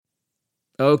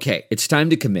Okay, it's time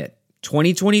to commit.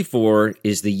 2024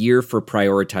 is the year for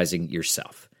prioritizing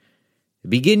yourself.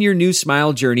 Begin your new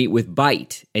smile journey with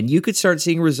Byte, and you could start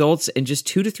seeing results in just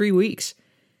 2 to 3 weeks.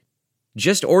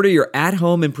 Just order your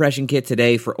at-home impression kit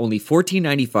today for only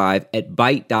 $14.95 at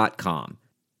Byte.com.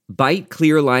 Byte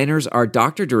clear liners are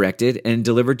doctor-directed and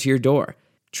delivered to your door.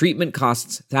 Treatment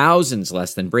costs thousands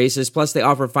less than braces, plus they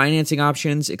offer financing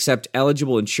options, accept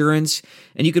eligible insurance,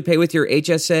 and you could pay with your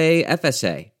HSA,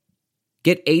 FSA.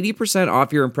 Get 80%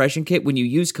 off your impression kit when you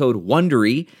use code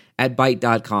WONDERY at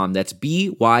Byte.com. That's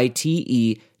BYTE.com.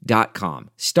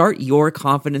 Start your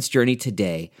confidence journey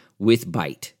today with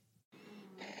Byte.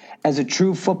 As a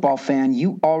true football fan,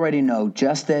 you already know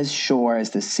just as sure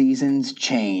as the seasons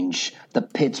change, the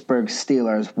Pittsburgh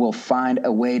Steelers will find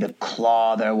a way to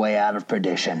claw their way out of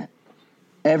perdition.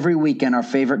 Every weekend, our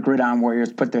favorite gridiron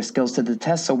warriors put their skills to the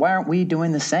test, so why aren't we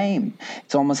doing the same?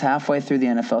 It's almost halfway through the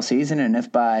NFL season, and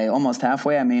if by almost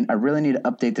halfway, I mean I really need to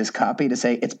update this copy to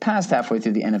say it's past halfway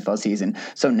through the NFL season.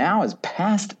 So now is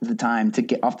past the time to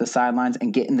get off the sidelines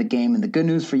and get in the game, and the good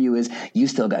news for you is you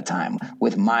still got time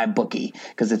with MyBookie,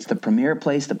 because it's the premier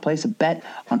place to place a bet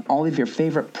on all of your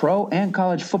favorite pro and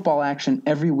college football action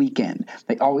every weekend.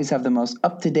 They always have the most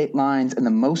up-to-date lines and the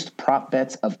most prop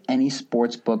bets of any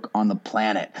sports book on the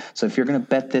planet. So if you're going to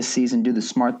bet this season, do the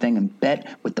smart thing and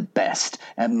bet with the best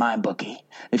at MyBookie.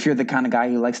 If you're the kind of guy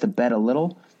who likes to bet a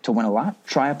little to win a lot,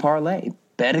 try a parlay.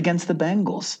 Bet against the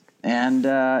Bengals. And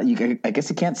I guess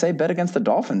you can't say bet against the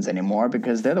Dolphins anymore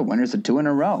because they're the winners of 2 in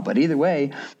a row. But either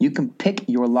way, you can pick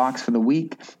your locks for the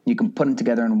week. You can put them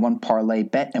together in one parlay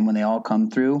bet, and when they all come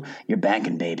through, you're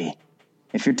banking, baby.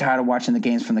 If you're tired of watching the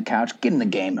games from the couch, get in the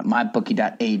game at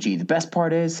mybookie.ag. The best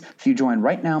part is, if you join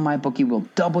right now, MyBookie will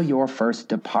double your first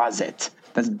deposit.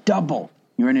 That's double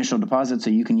your initial deposit, so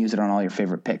you can use it on all your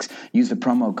favorite picks. Use the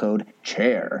promo code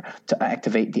CHAIR to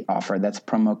activate the offer. That's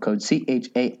promo code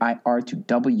CHAIR to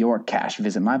double your cash.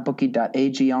 Visit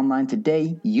mybookie.ag online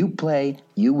today. You play,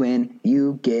 you win,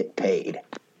 you get paid.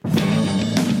 Go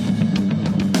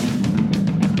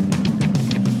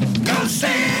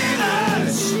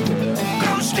Steelers!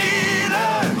 Go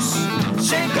Steelers!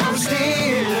 Say go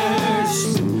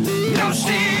Steelers! Go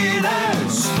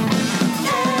Steelers!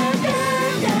 Yeah,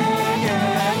 yeah,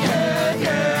 yeah, yeah,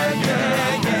 yeah,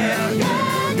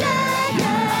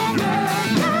 yeah,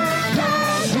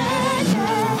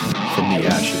 yeah. From the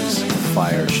ashes,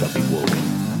 fire shall be woken.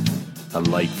 A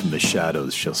light from the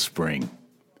shadows shall spring.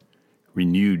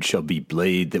 Renewed shall be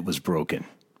blade that was broken.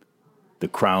 The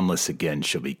crownless again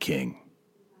shall be king.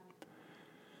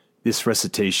 This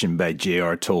recitation by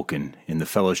J.R. Tolkien in The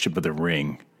Fellowship of the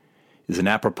Ring is an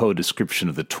apropos description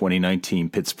of the 2019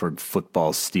 Pittsburgh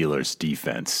football Steelers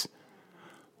defense.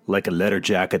 Like a letter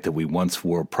jacket that we once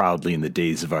wore proudly in the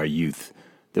days of our youth,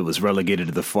 that was relegated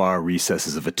to the far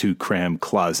recesses of a too-crammed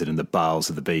closet in the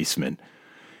bowels of the basement,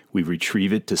 we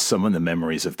retrieve it to summon the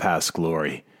memories of past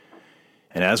glory.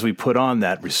 And as we put on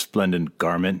that resplendent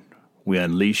garment, we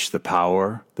unleash the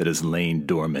power that has lain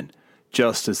dormant,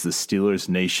 just as the Steelers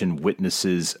nation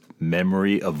witnesses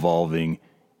memory evolving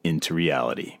into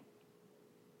reality.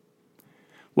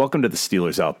 Welcome to the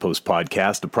Steelers Outpost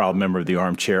podcast, a proud member of the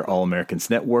Armchair All-Americans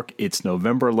Network. It's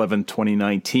November 11,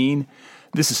 2019.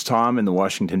 This is Tom in the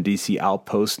Washington, D.C.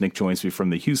 Outpost. Nick joins me from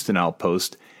the Houston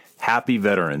Outpost. Happy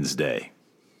Veterans Day.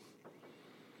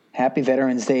 Happy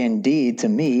Veterans Day indeed to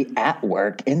me at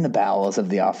work in the bowels of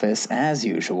the office, as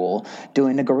usual,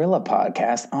 doing a Gorilla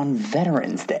podcast on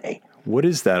Veterans Day. What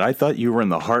is that? I thought you were in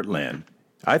the heartland.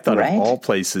 I thought of all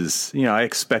places, I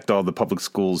expect all the public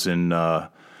schools in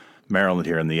Maryland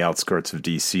here in the outskirts of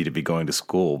D.C. to be going to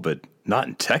school, but not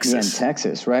in Texas. Yeah, in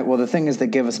Texas, right? Well, the thing is they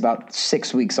give us about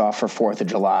 6 weeks off for 4th of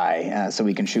July so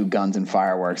we can shoot guns and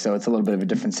fireworks. So it's a little bit of a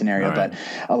different scenario. Right. But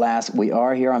alas, we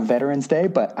are here on Veterans Day,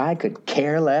 but I could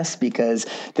care less because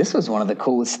this was one of the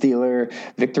coolest Steeler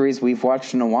victories we've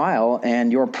watched in a while.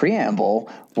 And your preamble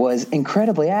was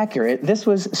incredibly accurate. This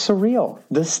was surreal.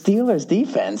 The Steelers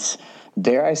defense,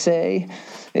 dare I say,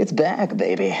 it's back,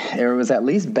 baby. It was at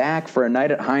least back for a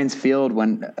night at Heinz Field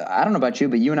when, I don't know about you,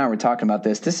 but you and I were talking about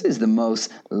this. This is the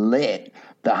most lit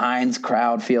the Heinz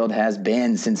crowd field has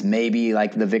been since maybe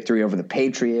like the victory over the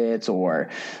Patriots or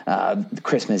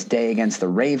Christmas Day against the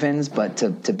Ravens. But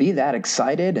to be that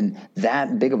excited and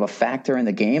that big of a factor in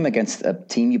the game against a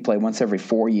team you play once every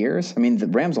 4 years. I mean, the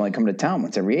Rams only come to town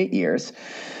once every 8 years.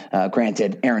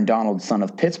 Granted, Aaron Donald, son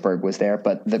of Pittsburgh, was there,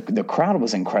 but the crowd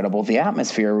was incredible. The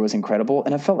atmosphere was incredible,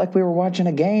 and it felt like we were watching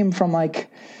a game from,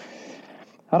 like,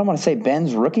 I don't want to say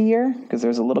Ben's rookie year, because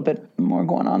there's a little bit more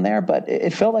going on there, but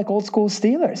it felt like old school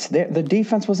Steelers. The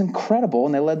defense was incredible,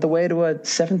 and they led the way to a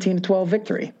 17-12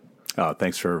 victory.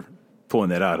 Thanks for pulling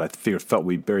that out. I felt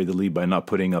we buried the lead by not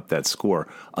putting up that score.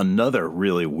 Another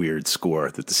really weird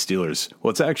score that the Steelers, well,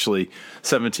 it's actually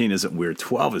 17 isn't weird.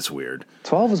 12 is weird.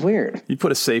 12 is weird. You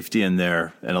put a safety in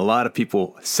there, and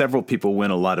several people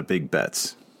win a lot of big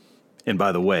bets. And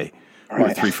by the way,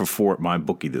 we're 3 for 4 at my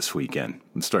bookie this weekend.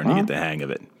 I'm starting to get the hang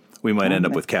of it. We might end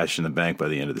up with cash in the bank by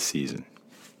the end of the season.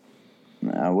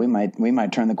 We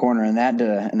might turn the corner in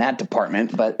that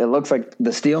department, but it looks like the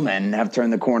Steelmen have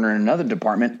turned the corner in another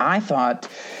department. I thought,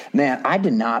 man, I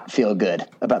did not feel good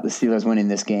about the Steelers winning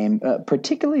this game,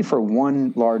 particularly for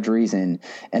one large reason,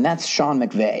 and that's Sean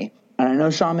McVay. And I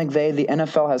know Sean McVay, the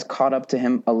NFL has caught up to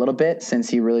him a little bit since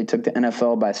he really took the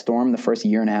NFL by storm the first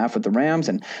year and a half with the Rams,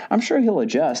 and I'm sure he'll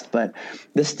adjust. But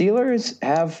the Steelers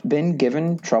have been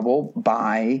given trouble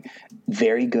by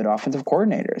very good offensive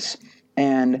coordinators.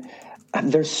 And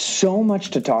there's so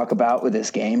much to talk about with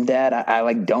this game, Dad.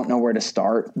 I don't know where to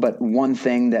start, but one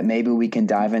thing that maybe we can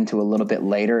dive into a little bit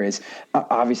later is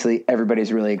obviously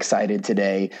everybody's really excited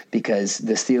today because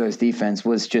the Steelers defense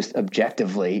was just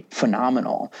objectively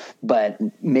phenomenal. But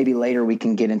maybe later we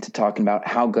can get into talking about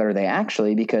how good are they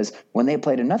actually, because when they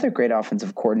played another great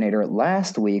offensive coordinator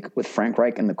last week with Frank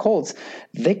Reich and the Colts,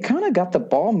 they kind of got the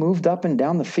ball moved up and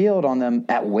down the field on them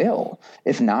at will,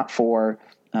 if not for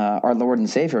our Lord and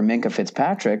Savior, Minkah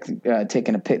Fitzpatrick,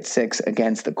 taking a pick six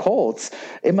against the Colts,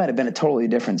 it might have been a totally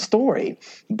different story.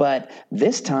 But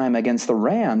this time against the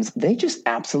Rams, they just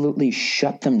absolutely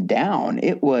shut them down.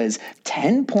 It was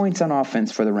 10 points on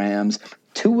offense for the Rams,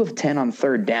 2 of 10 on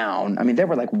third down. I mean, they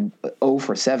were like 0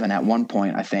 for 7 at one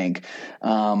point, I think.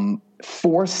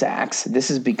 4 sacks. This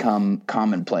has become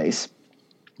commonplace.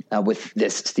 With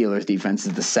this Steelers defense,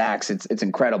 the sacks, it's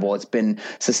incredible. It's been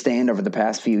sustained over the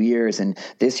past few years, and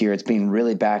this year it's being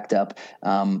really backed up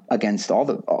against all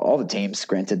the teams.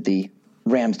 Granted, the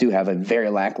Rams do have a very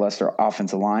lackluster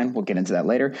offensive line. We'll get into that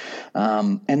later.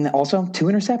 And also 2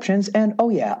 interceptions, and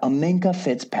a Minkah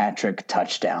Fitzpatrick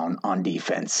touchdown on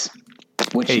defense,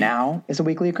 which now is a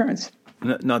weekly occurrence.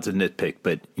 Not to nitpick,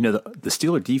 but the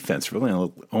Steeler defense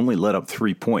really only let up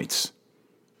 3 points.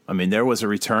 I mean, there was a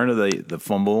return of the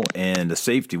fumble and the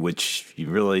safety, which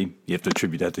you have to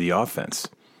attribute that to the offense.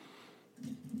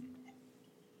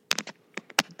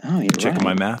 Oh, you're checking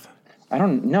my math? I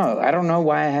don't know. I don't know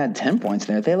why I had 10 points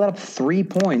there. They let up 3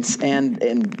 points, and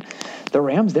the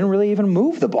Rams didn't really even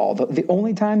move the ball. The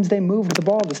only times they moved the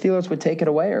ball, the Steelers would take it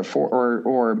away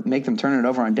or make them turn it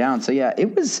over on down. So yeah,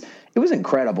 it was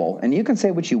incredible. And you can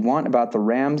say what you want about the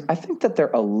Rams. I think that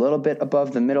they're a little bit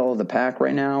above the middle of the pack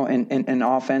right now in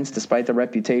offense, despite the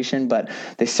reputation, but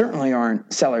they certainly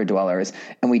aren't cellar dwellers.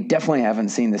 And we definitely haven't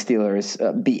seen the Steelers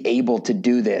be able to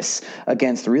do this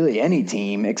against really any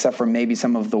team, except for maybe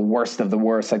some of the worst of the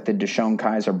worst, like the Deshaun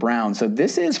Kaiser Browns. So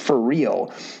this is for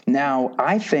real. Now,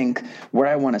 I think where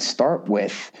I want to start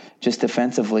with just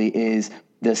defensively is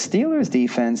the Steelers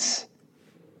defense.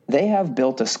 They have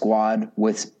built a squad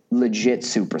with legit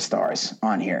superstars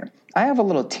on here. I have a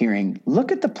little tiering.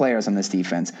 Look at the players on this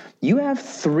defense. You have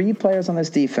 3 players on this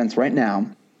defense right now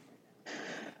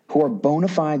who are bona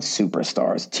fide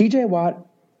superstars. TJ Watt,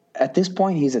 at this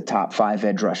point, he's a top 5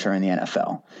 edge rusher in the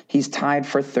NFL. He's tied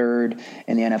for 3rd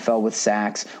in the NFL with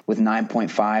sacks with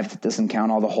 9.5. That doesn't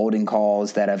count all the holding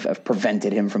calls that have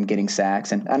prevented him from getting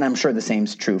sacks. And I'm sure the same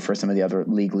is true for some of the other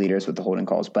league leaders with the holding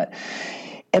calls. But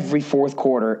every fourth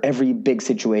quarter, every big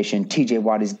situation, TJ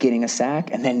Watt is getting a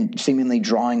sack and then seemingly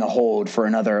drawing a hold for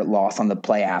another loss on the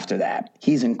play after that.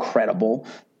 He's incredible.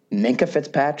 Minkah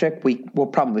Fitzpatrick, we'll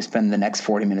probably spend the next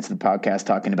 40 minutes of the podcast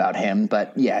talking about him.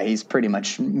 But yeah, he's pretty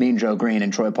much Mean Joe Green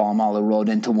and Troy Polamalu rolled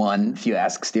into one, if you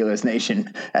ask Steelers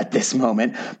Nation at this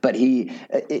moment. But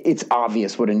it's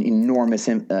obvious what an enormous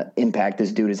impact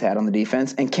this dude has had on the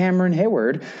defense. And Cameron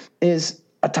Hayward is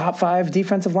a top 5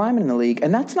 defensive lineman in the league.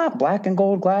 And that's not black and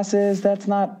gold glasses. That's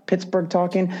not Pittsburgh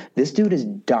talking. This dude is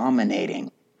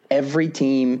dominating every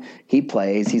team he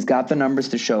plays. He's got the numbers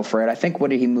to show for it. I think, what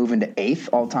did he move into 8th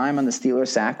all time on the Steelers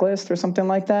sack list or something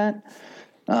like that?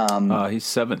 He's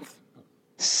 7th.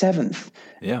 7th.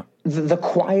 Yeah. The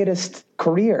quietest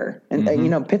career. And,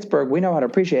 Pittsburgh, we know how to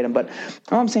appreciate him. But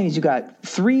all I'm saying is you got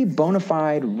 3 bona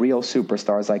fide real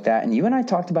superstars like that. And you and I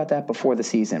talked about that before the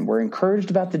season. We're encouraged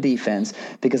about the defense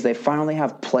because they finally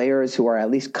have players who are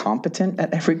at least competent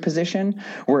at every position.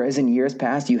 Whereas in years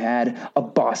past, you had a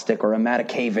Bostic or a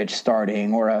Matakevich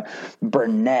starting, or a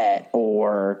Burnett,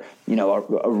 or,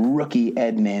 a rookie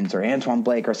Edmonds or Antoine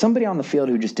Blake, or somebody on the field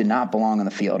who just did not belong on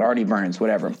the field. Artie Burns,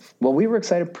 whatever. Well, we were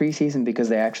excited preseason because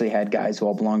they actually had guys who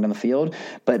all belonged on the field.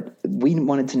 field. But we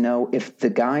wanted to know if the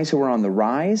guys who are on the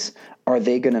rise, are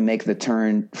they going to make the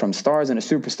turn from stars into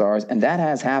superstars? And that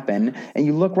has happened. And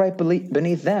you look right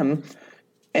beneath them,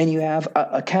 and you have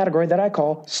a category that I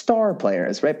call star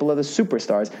players, right below the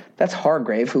superstars. That's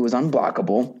Hargrave, who was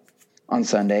unblockable on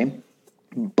Sunday.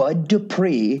 Bud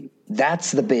Dupree,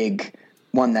 that's the big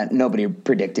one that nobody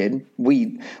predicted.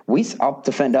 I'll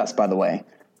defend us, by the way.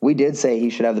 We did say he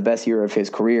should have the best year of his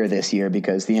career this year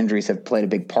because the injuries have played a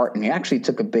big part, and he actually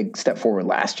took a big step forward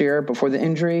last year before the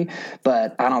injury,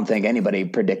 but I don't think anybody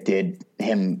predicted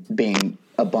him being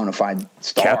a bona fide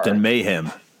star. Captain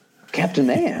Mayhem.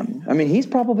 I mean, he's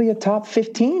probably a top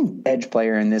 15 edge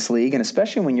player in this league, and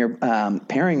especially when you're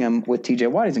pairing him with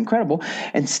TJ Watt, he's incredible.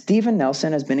 And Steven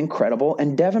Nelson has been incredible,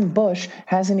 and Devin Bush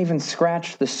hasn't even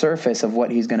scratched the surface of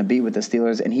what he's going to be with the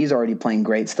Steelers, and he's already playing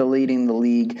great, still leading the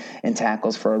league in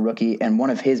tackles for a rookie, and one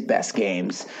of his best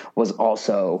games was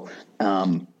also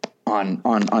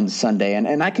on Sunday.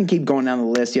 And I can keep going down the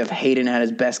list. You have Hayden had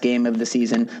his best game of the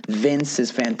season. Vince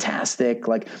is fantastic.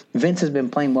 Like, Vince has been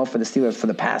playing well for the Steelers for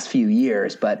the past few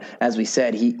years, but as we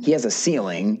said, he has a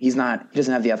ceiling. He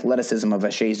doesn't have the athleticism of a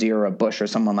Shazier or a Bush or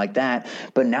someone like that.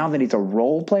 But now that he's a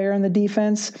role player in the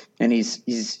defense, and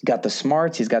he's got the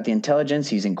smarts, he's got the intelligence,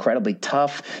 he's incredibly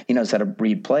tough, he knows how to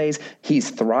read plays, he's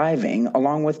thriving,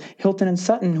 along with Hilton and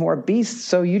Sutton, who are beasts.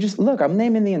 So you just look, I'm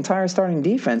naming the entire starting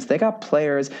defense. They got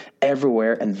players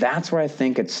everywhere, and that's where I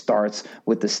think it starts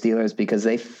with the Steelers, because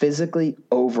they physically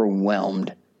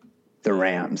overwhelmed the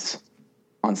Rams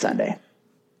on Sunday.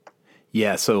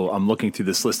 Yeah, so I'm looking through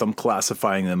this list. I'm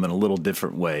classifying them in a little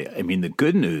different way. I mean, the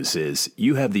good news is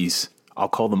you have these, I'll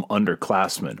call them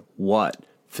underclassmen. What?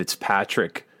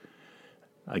 Fitzpatrick.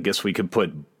 I guess we could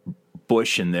put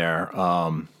Bush in there.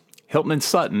 Hilton and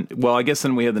Sutton. Well, I guess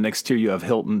then we have the next tier. You have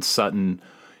Hilton, Sutton,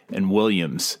 and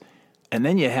Williams. And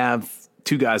then you have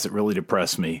two guys that really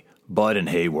depress me, Bud and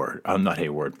Hayward. Not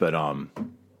Hayward, but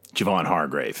Javon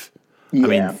Hargrave. Yeah. I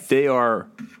mean,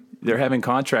 they're having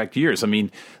contract years. I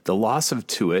mean, the loss of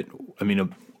Tuitt, I mean,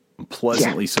 I'm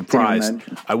pleasantly surprised.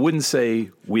 I wouldn't say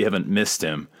we haven't missed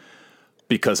him,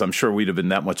 because I'm sure we'd have been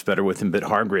that much better with him, but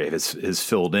Hargrave has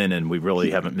filled in, and we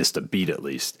really haven't missed a beat at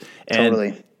least.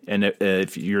 Totally. And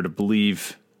if you're to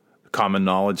believe common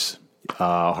knowledge,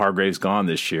 Hargrave's gone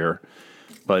this year.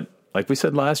 But like we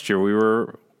said last year, we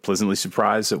were pleasantly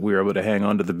surprised that we were able to hang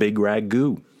on to the big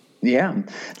ragu. Yeah,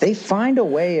 they find a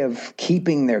way of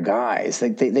keeping their guys.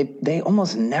 Like they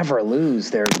almost never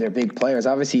lose their big players.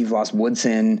 Obviously, you've lost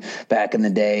Woodson back in the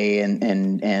day,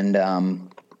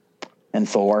 and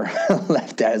Thor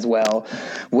left as well,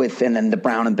 and then the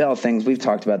Brown and Bell things. We've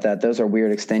talked about that. Those are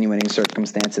weird extenuating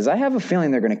circumstances. I have a feeling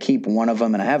they're going to keep one of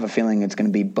them, and I have a feeling it's going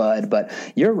to be Bud. But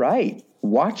you're right.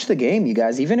 Watch the game, you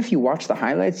guys. Even if you watch the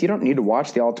highlights, you don't need to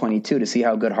watch the All-22 to see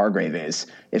how good Hargrave is.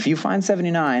 If you find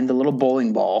 79, the little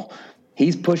bowling ball,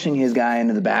 he's pushing his guy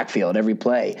into the backfield every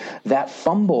play. That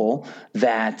fumble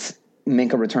that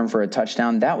Minkah returned for a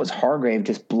touchdown, that was Hargrave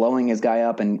just blowing his guy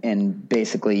up and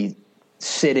basically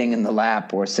sitting in the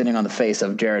lap or sitting on the face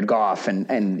of Jared Goff,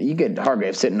 and you get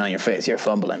Hargrave sitting on your face, you're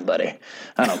fumbling, buddy.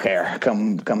 I don't care.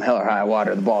 Come hell or high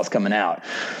water, the ball's coming out.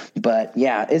 But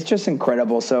yeah, it's just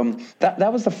incredible. So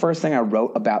that was the first thing I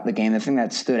wrote about the game, the thing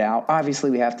that stood out.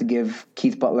 Obviously, we have to give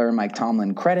Keith Butler and Mike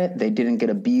Tomlin credit. They didn't get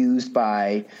abused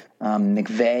by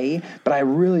McVay, but I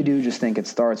really do just think it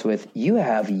starts with you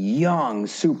have young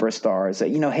superstars.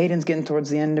 You know, Hayden's getting towards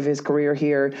the end of his career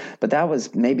here, but that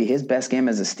was maybe his best game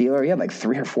as a Steeler. He had like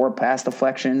 3 or 4 pass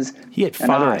deflections. He had 5.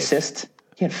 Another assist.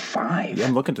 He had 5. Yeah,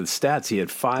 I'm looking at the stats. He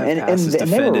had 5 passes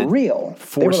defended. And they were real.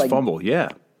 Forced fumble, yeah.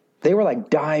 They were like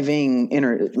diving,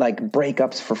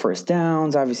 breakups for first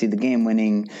downs. Obviously, the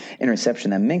game-winning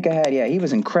interception that Minkah had. Yeah, he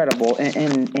was incredible.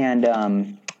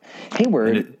 And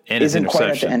Hayward isn't quite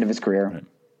at the end of his career. Right.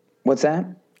 What's that?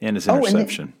 And his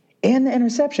interception. And the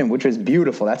interception, which was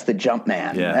beautiful. That's the jump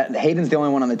man. Yeah. Hayden's the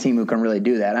only one on the team who can really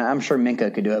do that. I'm sure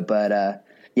Minkah could do it, but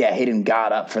Hayden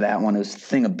got up for that one. It was a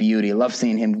thing of beauty. I love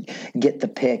seeing him get the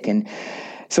pick. And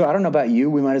so I don't know about you.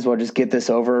 We might as well just get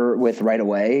this over with right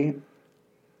away.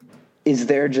 Is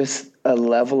there just a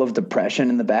level of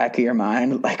depression in the back of your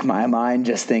mind, like my mind,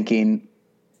 just thinking,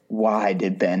 why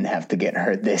did Ben have to get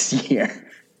hurt this year?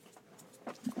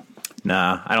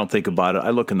 Nah, I don't think about it. I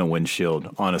look in the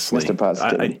windshield, honestly. Mr.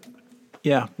 Positivity.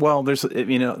 Yeah, well, there's, it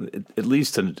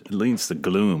leads to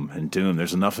gloom and doom.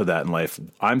 There's enough of that in life.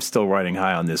 I'm still riding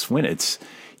high on this win. It's,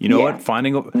 what,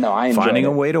 finding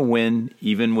a way to win,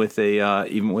 even with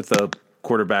a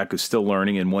quarterback who's still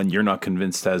learning and one you're not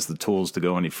convinced has the tools to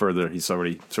go any further. He's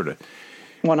already sort of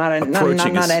not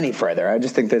any further. I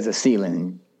just think there's a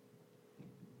ceiling.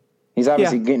 He's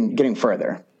obviously getting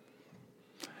further.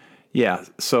 Yeah.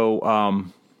 So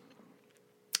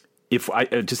if I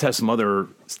just have some other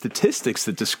statistics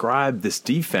that describe this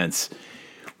defense,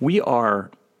 we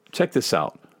are, check this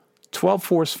out, 12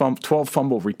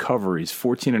 fumble recoveries,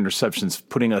 14 interceptions,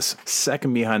 putting us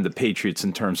second behind the Patriots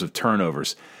in terms of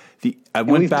turnovers.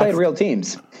 We've played real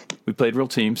teams. We played real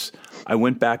teams. I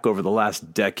went back over the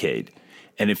last decade,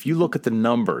 and if you look at the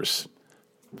numbers,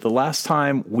 the last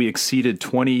time we exceeded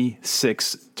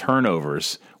 26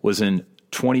 turnovers was in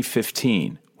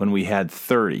 2015 when we had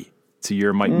 30. It's a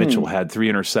year Mike Mitchell had 3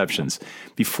 interceptions.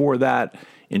 Before that,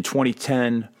 in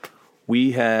 2010,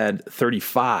 we had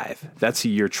 35. That's a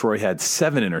year Troy had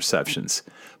 7 interceptions.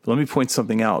 But let me point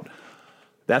something out.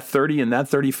 That 30 and that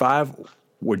 35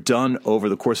 were done over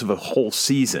the course of a whole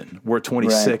season. We're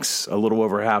 26, a little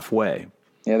over halfway.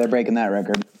 Yeah, they're breaking that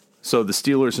record. So the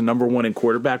Steelers are number 1 in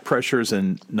quarterback pressures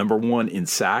and number 1 in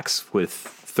sacks with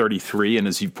 33. And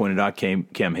as you pointed out,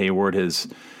 Cam Hayward has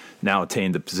now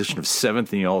attained the position of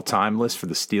 7th in the all-time list for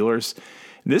the Steelers.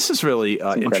 And this is really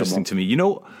interesting to me. You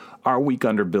know, our weak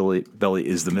underbelly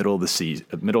is the middle of the season,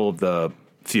 middle of the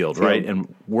field, right?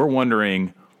 And we're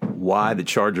wondering why the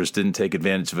Chargers didn't take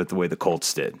advantage of it the way the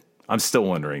Colts did. I'm still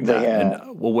wondering that.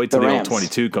 And we'll wait till the all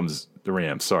 22 comes, the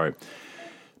Rams, sorry.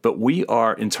 But we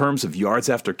are, in terms of yards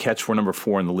after catch, we're number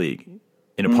 4 in the league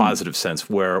in a positive sense,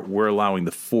 where we're allowing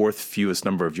the 4th fewest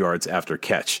number of yards after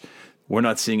catch. We're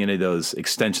not seeing any of those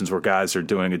extensions where guys are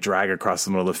doing a drag across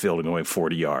the middle of the field and going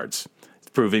 40 yards. It's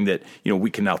proving that, we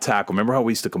can now tackle. Remember how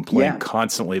we used to complain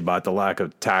constantly about the lack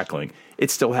of tackling? It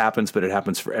still happens, but it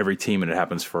happens for every team, and it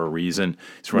happens for a reason.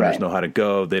 These runners know how to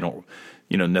go. They don't,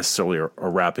 necessarily are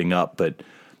wrapping up. But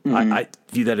I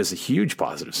view that as a huge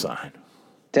positive sign.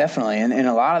 Definitely. And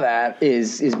a lot of that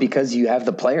is because you have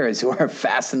the players who are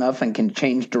fast enough and can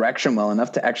change direction well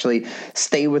enough to actually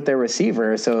stay with their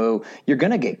receiver. So you're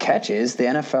going to get catches. The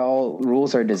NFL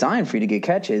rules are designed for you to get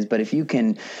catches. But if you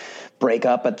can break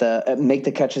up make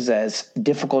the catches as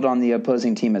difficult on the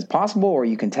opposing team as possible, or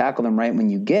you can tackle them right when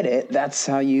you get it, that's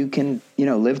how you can,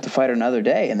 live to fight another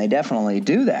day. And they definitely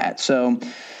do that. So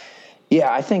yeah,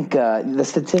 I think the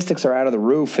statistics are out of the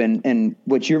roof, and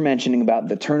what you're mentioning about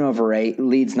the turnover rate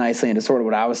leads nicely into sort of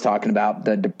what I was talking about,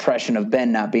 the depression of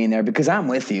Ben not being there, because I'm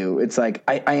with you. It's like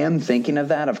I am thinking of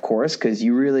that, of course, because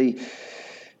you really –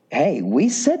 hey, we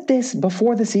said this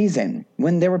before the season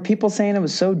when there were people saying it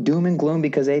was so doom and gloom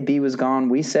because AB was gone.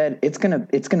 We said it's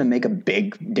gonna make a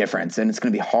big difference and it's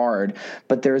gonna be hard.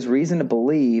 But there's reason to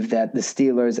believe that the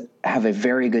Steelers have a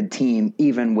very good team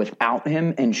even without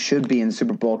him and should be in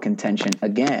Super Bowl contention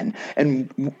again.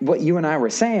 And what you and I were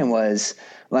saying was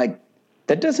like,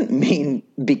 that doesn't mean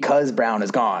because Brown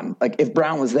is gone. Like if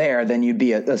Brown was there, then you'd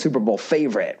be a Super Bowl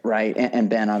favorite, right? And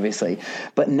Ben, obviously.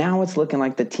 But now it's looking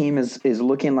like the team is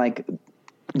looking like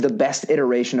the best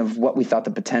iteration of what we thought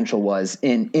the potential was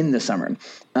in the summer.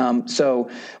 So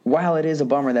while it is a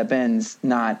bummer that Ben's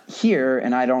not here,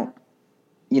 and I don't,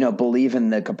 believe in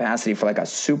the capacity for like a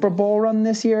Super Bowl run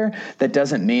this year, that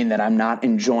doesn't mean that I'm not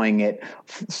enjoying it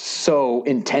so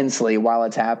intensely while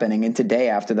it's happening and today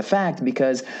after the fact,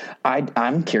 because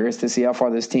I'm curious to see how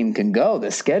far this team can go.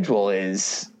 The schedule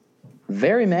is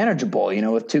very manageable,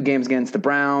 with 2 games against the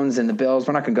Browns and the Bills.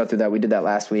 We're not going to go through that. We did that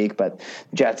last week, but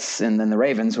Jets and then the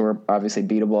Ravens were obviously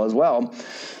beatable as well.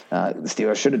 The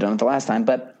Steelers should have done it the last time,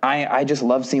 but I just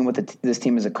love seeing what this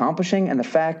team is accomplishing. And the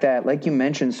fact that, like you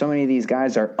mentioned, so many of these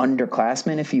guys are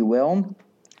underclassmen, if you will.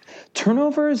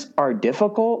 Turnovers are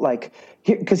difficult.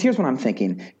 Because here's what I'm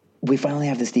thinking. We finally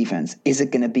have this defense. Is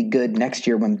it going to be good next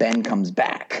year when Ben comes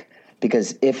back?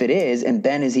 Because if it is, and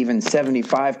Ben is even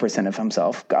 75% of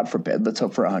himself, God forbid, let's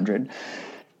hope for 100,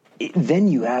 then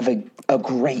you have a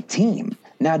great team.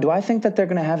 Now, do I think that they're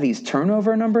going to have these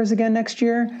turnover numbers again next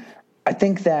year? I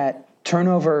think that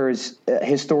turnovers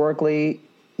historically,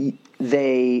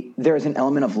 there's an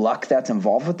element of luck that's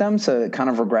involved with them, so it kind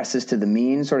of regresses to the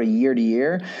mean sort of year to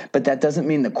year, but that doesn't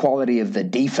mean the quality of the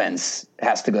defense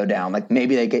has to go down. Like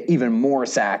maybe they get even more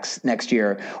sacks next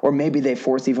year, or maybe they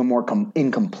force even more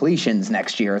incompletions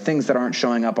next year, things that aren't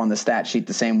showing up on the stat sheet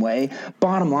the same way.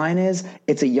 Bottom line is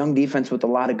it's a young defense with a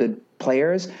lot of good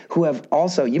players who have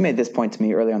also, you made this point to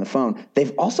me earlier on the phone,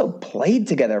 they've also played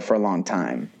together for a long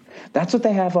time. That's what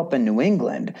they have up in New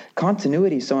England.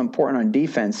 Continuity is so important on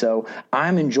defense. So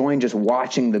I'm enjoying just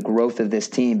watching the growth of this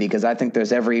team because I think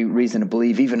there's every reason to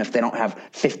believe even if they don't have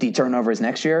 50 turnovers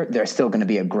next year, they're still going to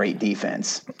be a great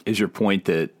defense. Is your point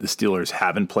that the Steelers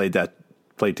haven't played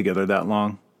together that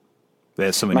long? They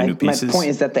have so many new pieces. My point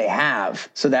is that they have.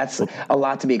 So that's a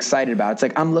lot to be excited about. It's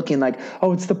like I'm looking like,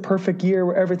 oh, it's the perfect year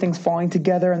where everything's falling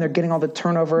together and they're getting all the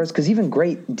turnovers. Because even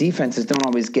great defenses don't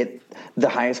always get the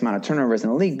highest amount of turnovers in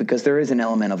the league because there is an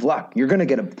element of luck. You're going to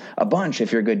get a bunch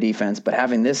if you're a good defense, but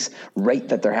having this rate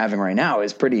that they're having right now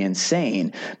is pretty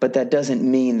insane. But that doesn't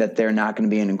mean that they're not going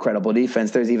to be an incredible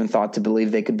defense. There's even thought to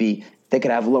believe they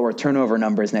could have lower turnover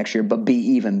numbers next year, but be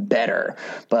even better.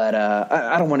 But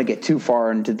I don't want to get too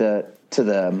far into the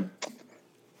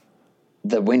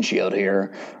windshield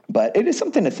here, but it is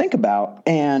something to think about.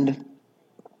 And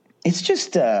it's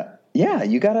just,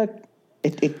 you gotta,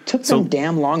 it took them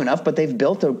damn long enough, but they've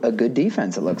built a good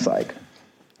defense, it looks like.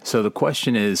 So the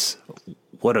question is,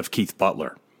 what of Keith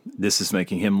Butler? This is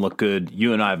making him look good.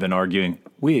 You and I have been arguing.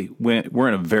 We're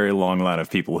in a very long line of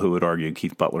people who would argue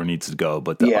Keith Butler needs to go,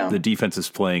 but the defense is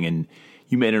playing. And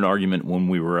you made an argument when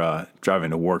we were driving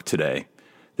to work today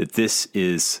that this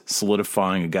is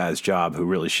solidifying a guy's job who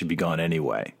really should be gone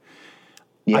anyway.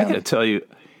 Yeah. I got to tell you,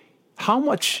 how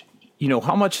much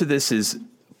of this is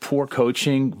poor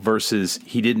coaching versus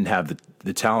he didn't have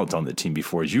the talent on the team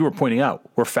before? As you were pointing out,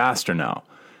 we're faster now.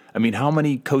 I mean, how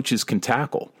many coaches can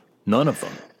tackle? None of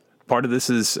them. Part of this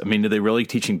is, I mean, are they really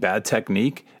teaching bad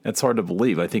technique? That's hard to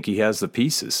believe. I think he has the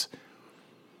pieces.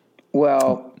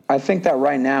 Well, I think that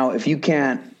right now, if you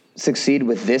can't succeed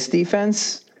with this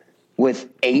defense, with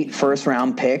 8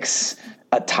 first-round picks,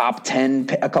 a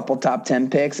couple top 10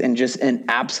 picks, and just an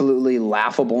absolutely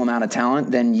laughable amount of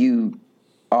talent, then you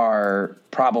are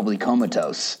probably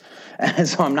comatose. And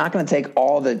so I'm not going to take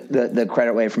all the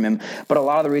credit away from him. But a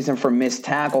lot of the reason for missed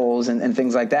tackles and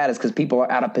things like that is because people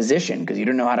are out of position, because you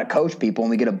don't know how to coach people,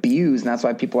 and we get abused, and that's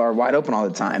why people are wide open all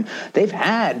the time. They've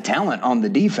had talent on the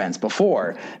defense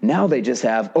before. Now they just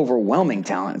have overwhelming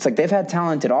talent. It's like they've had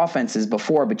talented offenses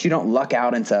before, but you don't luck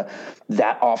out into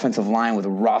that offensive line with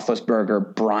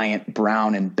Roethlisberger, Bryant,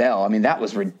 Brown, and Bell. I mean, that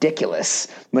was ridiculous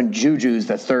when Juju's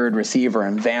the third receiver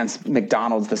and Vance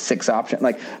McDonald's the sixth option.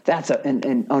 Like, that's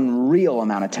an unreal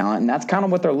amount of talent, and that's kind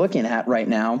of what they're looking at right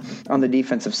now on the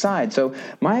defensive side. So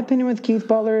my opinion with Keith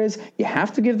Butler is you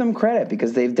have to give them credit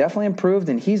because they've definitely improved,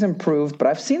 and he's improved, but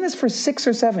I've seen this for 6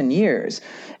 or 7 years.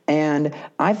 And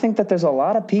I think that there's a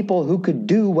lot of people who could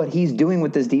do what he's doing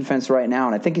with this defense right now,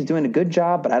 and I think he's doing a good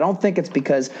job, but I don't think it's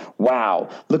because, wow,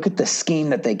 look at the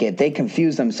scheme that they get. They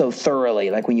confuse them so thoroughly,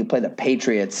 like when you play the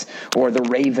Patriots or the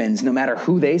Ravens. No matter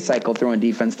who they cycle through on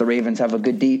defense, the Ravens have a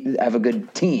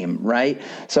good team, right?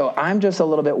 So I'm just a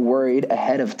little bit worried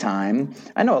ahead of time.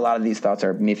 I know a lot of these thoughts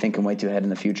are me thinking way too ahead in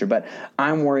the future, but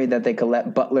I'm worried that they could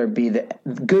let Butler be the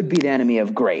enemy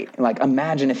of great. Like,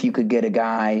 imagine if you could get a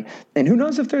guy, and who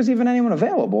knows if there's even anyone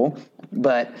available,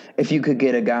 but if you could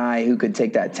get a guy who could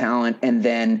take that talent, and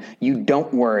then you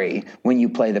don't worry when you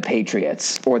play the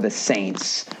Patriots or the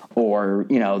Saints or,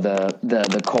 you know,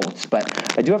 the Colts.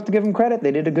 But I do have to give them credit.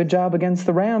 They did a good job against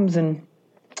the Rams, and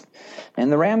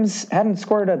the Rams hadn't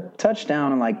scored a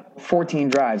touchdown in like 14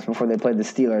 drives before they played the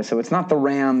Steelers. So it's not the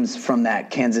Rams from that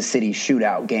Kansas City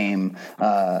shootout game,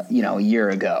 a year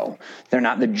ago. They're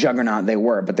not the juggernaut they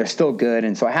were, but they're still good.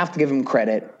 And so I have to give them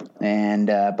credit. And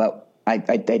but I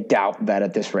doubt that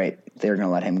at this rate they're going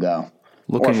to let him go.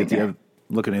 Looking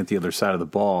at the other side of the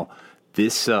ball,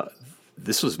 this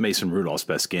was Mason Rudolph's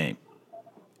best game.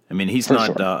 I mean, he's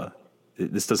not. Sure.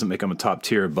 This doesn't make him a top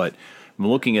tier, but I'm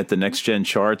looking at the next gen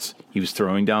charts. He was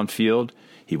throwing downfield.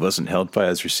 He wasn't helped by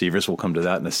his receivers. We'll come to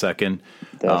that in a second.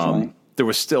 Definitely. There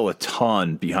was still a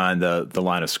ton behind the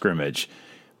line of scrimmage,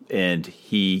 and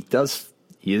he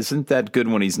isn't that good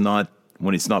when he's not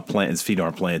planted, his feet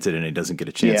aren't planted, and he doesn't get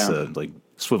a chance to like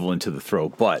swivel into the throw.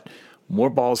 But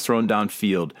more balls thrown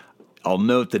downfield. I'll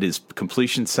note that his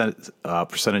completion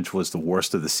percentage was the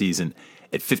worst of the season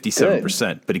at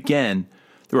 57%. But again,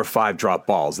 there were 5 drop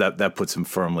balls. That puts him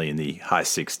firmly in the high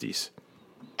 60s.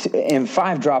 And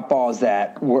 5 drop balls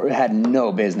that had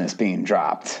no business being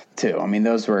dropped, too. I mean,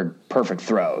 those were perfect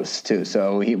throws, too.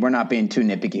 So we're not being too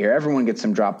nitpicky here. Everyone gets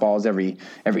some drop balls every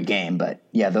game. But,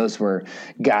 yeah, those were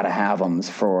gotta-have-ems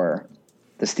for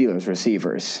the Steelers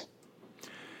receivers.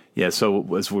 Yeah,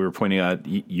 so as we were pointing out,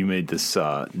 you made this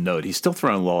note. He's still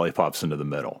throwing lollipops into the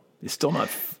middle. He's still not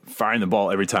firing the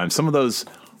ball every time. Some of those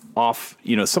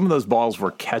balls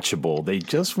were catchable. They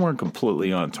just weren't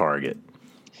completely on target.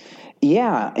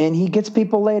 Yeah, and he gets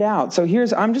people laid out. So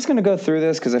I'm just going to go through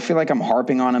this because I feel like I'm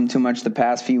harping on him too much the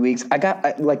past few weeks.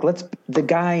 The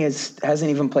guy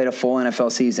hasn't even played a full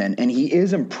NFL season, and he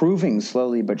is improving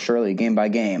slowly but surely, game by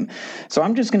game. So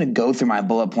I'm just going to go through my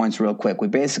bullet points real quick. We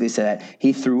basically said that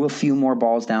he threw a few more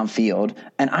balls downfield,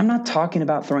 and I'm not talking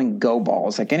about throwing go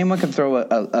balls. Like anyone can throw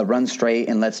a run straight,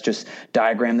 and let's just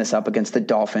diagram this up against the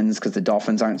Dolphins because the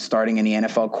Dolphins aren't starting any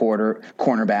NFL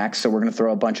cornerbacks, so we're going to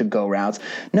throw a bunch of go routes.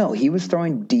 No, he was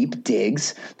throwing deep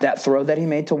digs. That throw that he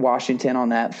made to Washington on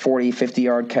that 40,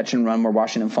 50-yard catch and run where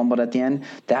Washington fumbled at the end,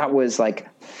 that was like,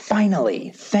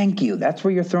 finally, thank you. That's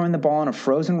where you're throwing the ball on a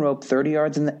frozen rope 30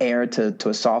 yards in the air to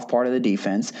a soft part of the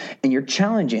defense, and you're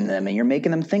challenging them, and you're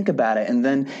making them think about it. And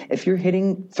then if you're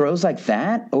hitting throws like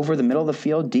that over the middle of the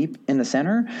field deep in the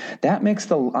center, that makes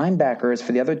the linebackers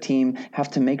for the other team have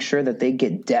to make sure that they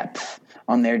get depth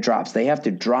on their drops. They have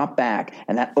to drop back,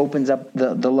 and that opens up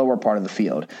the lower part of the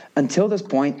field. Until this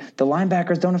point, the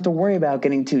linebackers don't have to worry about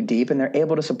getting too deep, and they're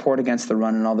able to support against the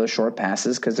run and all those short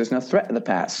passes because there's no threat to the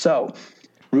pass. So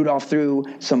Rudolph threw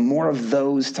some more of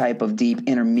those type of deep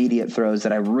intermediate throws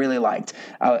that I really liked.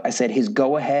 I said his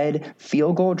go-ahead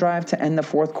field goal drive to end the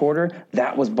fourth quarter,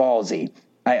 that was ballsy.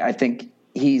 I think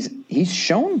he's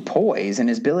shown poise and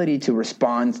his ability to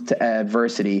respond to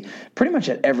adversity pretty much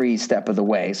at every step of the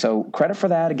way. So credit for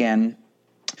that again.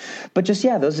 But just,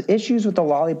 those issues with the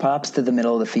lollipops to the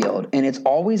middle of the field. And it's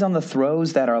always on the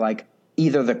throws that are like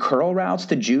either the curl routes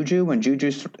to Juju when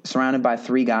Juju's surrounded by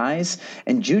three guys,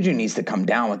 and Juju needs to come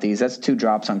down with these. That's 2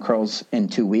 drops on curls in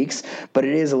 2 weeks. But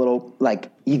it is a little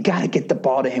like you got to get the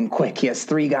ball to him quick. He has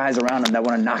 3 guys around him that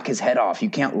want to knock his head off. You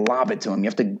can't lob it to him. You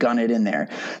have to gun it in there.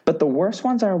 But the worst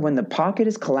ones are when the pocket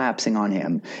is collapsing on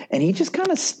him and he just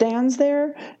kind of stands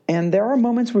there. And there are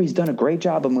moments where he's done a great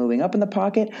job of moving up in the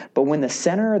pocket. But when the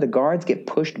center or the guards get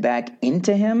pushed back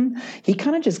into him, he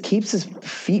kind of just keeps his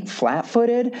feet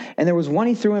flat-footed. And there was one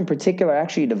he threw in particular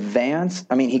actually to Vance.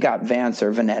 I mean, he got Vance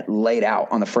or Vanette laid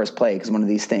out on the first play because one of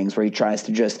these things where he tries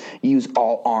to just use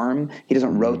all arm. He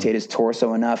doesn't rotate his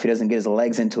torso enough. He doesn't get his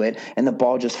legs into it. And the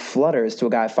ball just flutters to a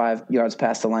guy 5 yards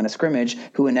past the line of scrimmage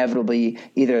who inevitably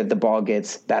either the ball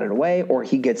gets batted away or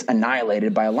he gets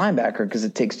annihilated by a linebacker because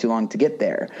it takes too long to get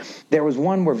there. There was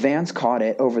one where Vance caught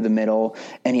it over the middle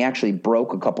and he actually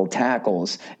broke a couple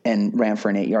tackles and ran for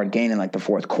an 8-yard gain in like the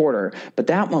fourth quarter. But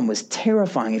that one was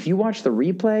terrifying. If you watch the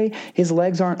replay, his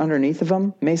legs aren't underneath of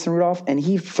him, Mason Rudolph, and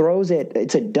he throws it.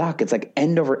 It's a duck. It's like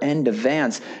end over end to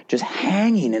Vance just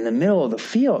hanging in the middle of the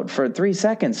field for 3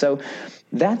 seconds. So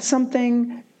that's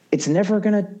something, it's never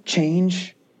going to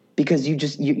change because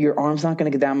your arm's not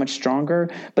going to get that much stronger.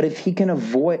 But if he can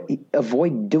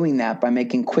avoid doing that by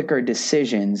making quicker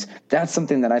decisions, that's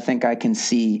something that I think I can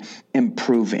see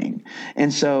improving.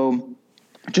 And so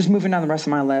just moving down the rest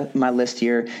of my list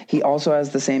here, he also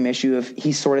has the same issue of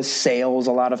he sort of sails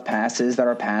a lot of passes that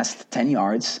are past 10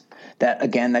 yards. That,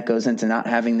 again, that goes into not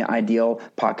having the ideal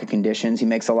pocket conditions. He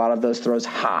makes a lot of those throws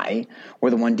high, where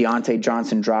the one Deontay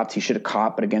Johnson dropped, he should have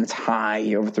caught, but again, it's high.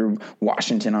 He overthrew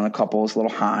Washington on a couple. It's a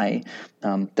little high.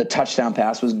 The touchdown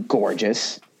pass was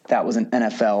gorgeous. That was an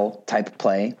NFL type of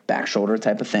play, back shoulder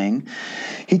type of thing.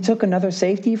 He took another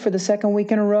safety for the second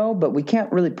week in a row, but we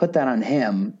can't really put that on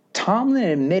him. Tomlin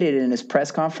admitted in his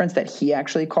press conference that he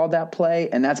actually called that play,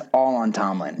 and that's all on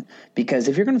Tomlin. Because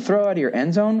if you're going to throw out of your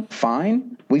end zone,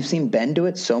 fine. We've seen Ben do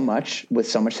it so much with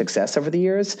so much success over the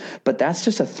years, but that's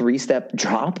just a 3-step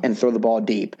drop and throw the ball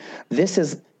deep. This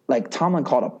is like Tomlin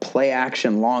called a play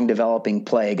action, long developing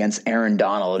play against Aaron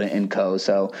Donald and co.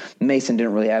 So Mason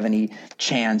didn't really have any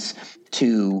chance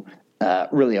to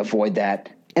really avoid that.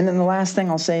 And then the last thing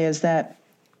I'll say is that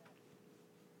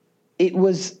it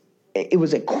was a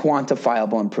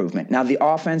quantifiable improvement. Now the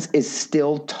offense is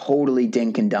still totally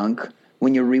dink and dunk.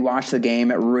 When you rewatch the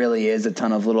game, it really is a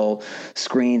ton of little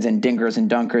screens and dingers and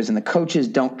dunkers, and the coaches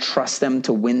don't trust them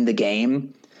to win the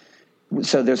game.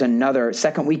 So there's another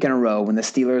second week in a row when the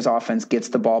Steelers offense gets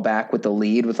the ball back with the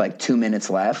lead with like 2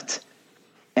 minutes left,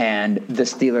 and the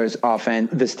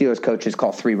Steelers coaches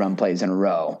call 3 run plays in a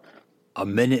row. A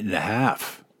minute and a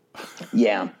half.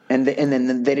 Yeah, and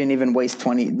then they didn't even waste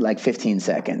 15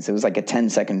 seconds. It was like a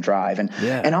 10-second drive,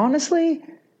 and honestly,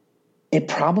 it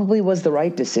probably was the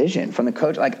right decision from the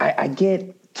coach. Like I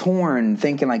get torn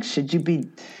thinking like,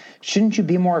 shouldn't you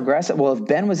be more aggressive? Well, if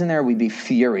Ben was in there, we'd be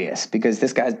furious because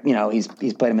this guy, he's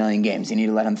played a million games. You need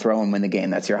to let him throw and win the game.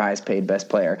 That's your highest paid best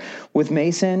player. With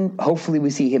Mason, hopefully we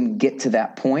see him get to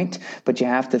that point, but you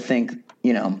have to think,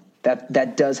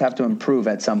 That does have to improve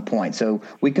at some point. So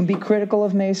we can be critical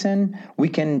of Mason. We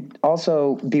can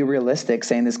also be realistic,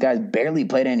 saying this guy's barely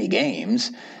played any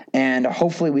games, and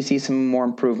hopefully we see some more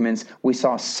improvements. We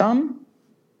saw some,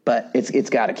 but it's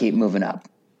got to keep moving up.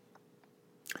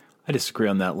 I disagree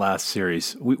on that last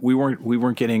series. We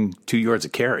weren't getting 2 yards a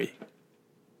carry.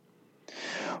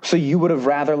 So you would have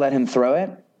rather let him throw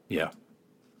it? Yeah.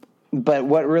 But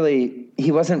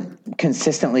he wasn't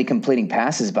consistently completing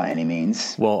passes by any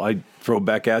means. Well, I throw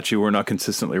back at you. We're not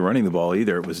consistently running the ball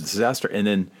either. It was a disaster. And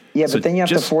then but then you have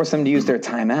to force them to use their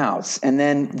timeouts. And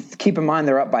then keep in mind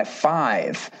they're up by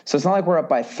 5. So it's not like we're up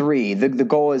by 3. The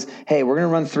goal is, hey, we're going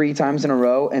to run 3 times in a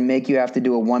row and make you have to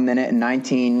do a 1 minute and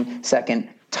 19-second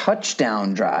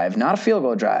touchdown drive, not a field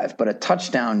goal drive, but a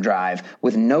touchdown drive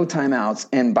with no timeouts.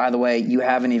 And by the way, you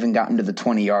haven't even gotten to the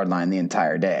 20-yard line the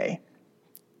entire day.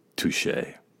 Touche.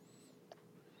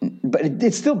 But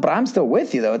I'm still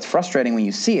with you, though. It's frustrating when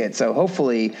you see it. So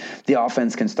hopefully the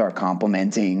offense can start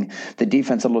complimenting the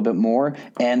defense a little bit more.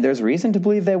 And there's reason to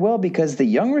believe they will, because the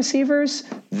young receivers,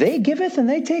 they giveth and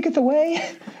they taketh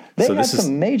away. They had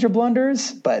some major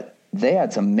blunders, but they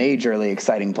had some majorly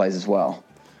exciting plays as well.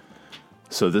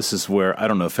 So this is where, I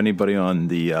don't know if anybody on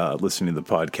the listening to the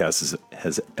podcast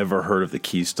has ever heard of the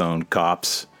Keystone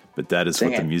Cops, but that is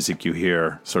the music you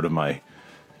hear, sort of my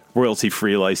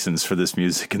royalty-free license for this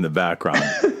music in the background.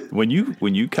 When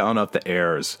you count up the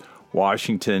errors,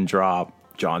 Washington drop,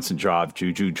 Johnson drop,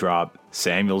 Juju drop,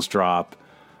 Samuels drop,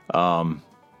 the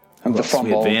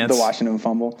fumble, the Washington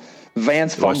fumble,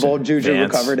 Vance fumbled, Juju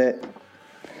recovered it.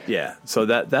 Yeah, so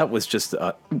that was just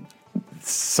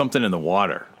something in the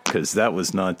water, because that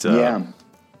was not. And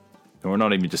we're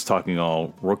not even just talking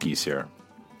all rookies here.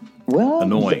 Well,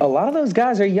 annoying. A lot of those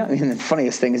guys are young. And the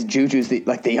funniest thing is Juju's the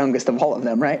youngest of all of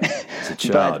them, right? He's a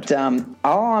child. But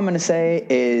all I'm going to say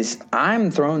is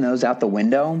I'm throwing those out the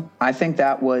window. I think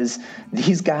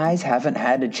these guys haven't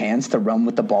had a chance to run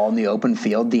with the ball in the open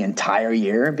field the entire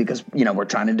year because, we're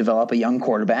trying to develop a young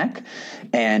quarterback,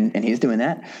 and he's doing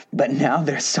that. But now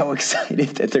they're so excited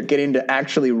that they're getting to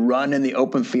actually run in the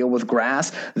open field with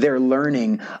grass. They're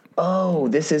learning, oh,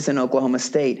 this is in Oklahoma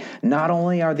State. Not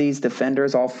only are these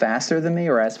defenders all faster than me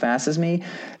or as fast as me,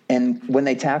 and when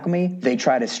they tackle me, they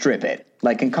try to strip it.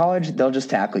 Like in college, they'll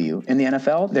just tackle you. In the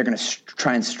NFL, they're going to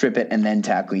try and strip it and then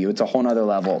tackle you. It's a whole nother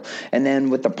level. And then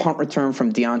with the punt return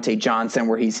from Deontay Johnson,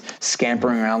 where he's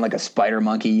scampering around like a spider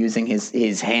monkey using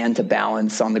his hand to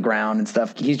balance on the ground and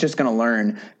stuff, he's just going to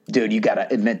learn, dude, you got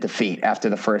to admit defeat after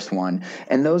the first one.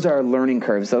 And those are learning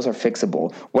curves. Those are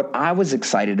fixable. What I was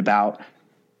excited about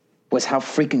was how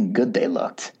freaking good they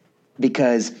looked,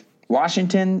 because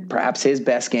Washington, perhaps his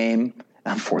best game.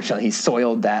 Unfortunately, he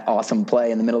soiled that awesome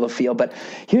play in the middle of the field. But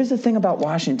here's the thing about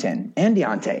Washington and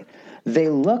Deontay. They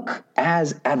look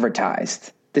as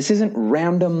advertised. This isn't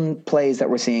random plays that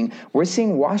we're seeing. We're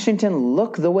seeing Washington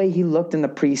look the way he looked in the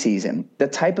preseason. The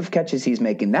type of catches he's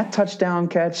making. That touchdown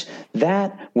catch,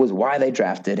 that was why they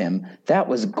drafted him. That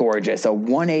was gorgeous. A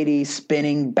 180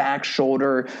 spinning back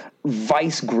shoulder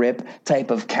vice grip type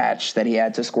of catch that he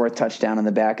had to score a touchdown in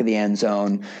the back of the end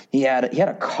zone. He had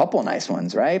a couple nice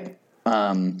ones, right?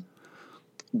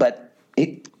 But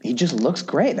he just looks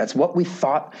great. That's what we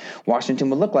thought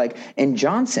Washington would look like. And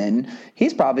Johnson,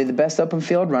 he's probably the best open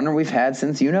field runner we've had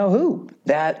since you know who.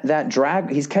 That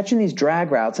drag, he's catching these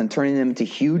drag routes and turning them into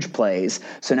huge plays.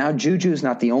 So now Juju's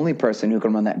not the only person who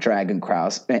can run that drag and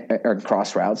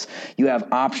cross routes. You have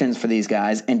options for these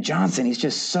guys. And Johnson, he's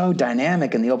just so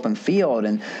dynamic in the open field.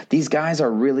 And these guys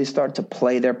are really starting to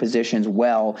play their positions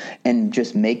well and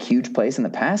just make huge plays in the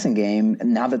passing game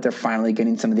now that they're finally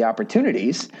getting some of the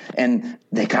opportunities. And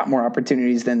they got more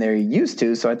opportunities than they're used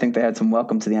to, so I think they had some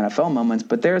welcome to the NFL moments,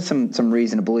 but there's some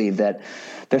reason to believe that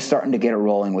they're starting to get it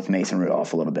rolling with Mason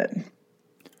Rudolph a little bit.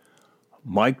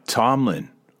 Mike Tomlin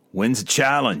wins a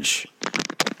challenge.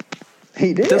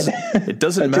 He did. It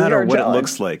doesn't matter what it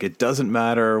looks like. It doesn't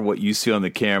matter what you see on the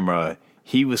camera.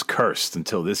 He was cursed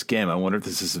until this game. I wonder if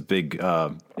this is a big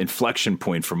inflection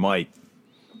point for Mike.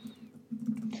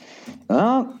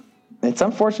 Well, it's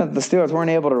unfortunate the Steelers weren't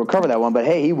able to recover that one, but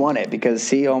hey, he won it because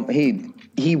he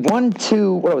won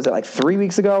 2, what was it, like 3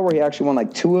 weeks ago, where he actually won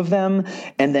like 2 of them,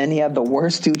 and then he had the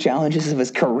worst 2 challenges of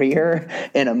his career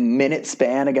in a minute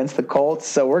span against the Colts.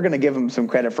 So we're going to give him some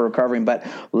credit for recovering. But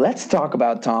let's talk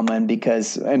about Tomlin,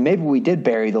 because and maybe we did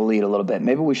bury the lead a little bit.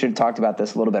 Maybe we should have talked about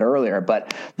this a little bit earlier,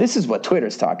 but this is what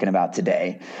Twitter's talking about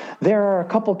today. There are a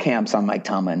couple camps on Mike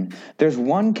Tomlin. There's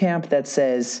one camp that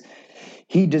says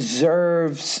he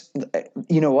deserves,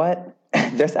 you know what?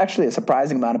 There's actually a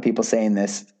surprising amount of people saying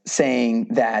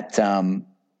that,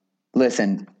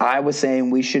 listen, I was saying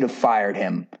we should have fired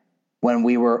him. when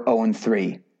we were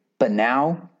 0-3. But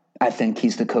now I think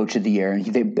he's the coach of the year, and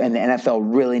the NFL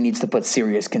really needs to put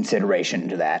serious consideration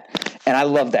into that. And I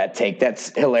love that take. That's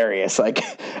hilarious. Like,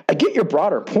 I get your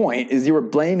broader point is you were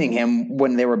blaming him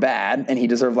when they were bad, and he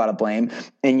deserved a lot of blame,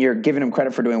 and you're giving him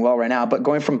credit for doing well right now. But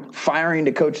going from firing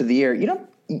to coach of the year,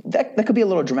 that could be a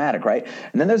little dramatic, right?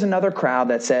 And then there's another crowd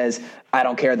that says, I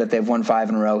don't care that they've won 5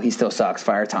 in a row. He still sucks.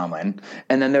 Fire Tomlin.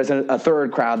 And then there's a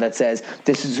third crowd that says,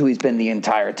 this is who he's been the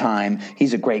entire time.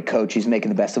 He's a great coach. He's making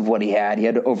the best of what he had. He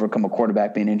had to overcome a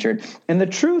quarterback being injured. And the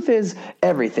truth is,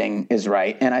 everything is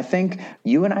right. And I think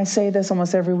you and I say this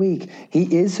almost every week. He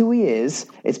is who he is.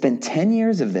 It's been 10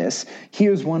 years of this. He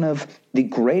is one of the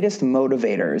greatest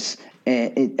motivators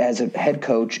as a head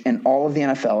coach in all of the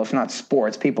NFL, if not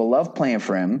sports. People love playing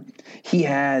for him. He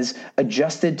has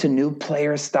adjusted to new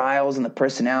player styles and the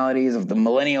personalities of the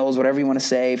millennials, whatever you want to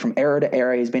say, from era to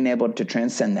era. He's been able to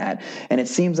transcend that. And it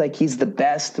seems like he's the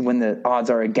best when the odds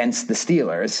are against the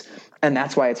Steelers. And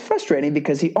that's why it's frustrating,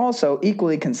 because he also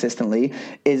equally consistently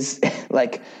is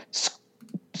like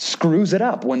screws it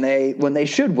up when they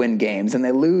should win games, and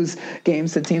they lose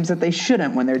games to teams that they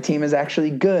shouldn't when their team is actually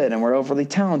good and we're overly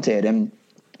talented. And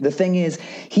the thing is,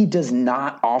 he does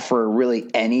not offer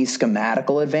really any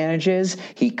schematical advantages.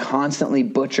 He constantly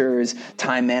butchers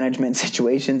time management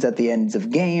situations at the ends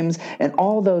of games, and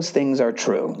all those things are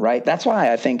true, right? That's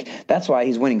why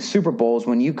he's winning Super Bowls.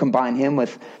 When you combine him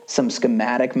with some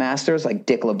schematic masters like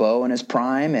Dick LeBeau in his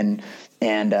prime, and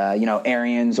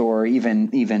Arians, or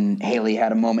even Haley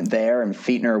had a moment there, and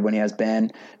Fichtner when he has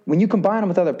Ben. When you combine him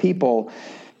with other people,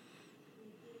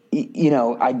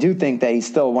 I do think that he's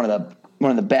still one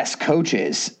of the best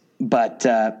coaches. But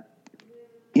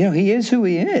he is who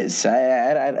he is.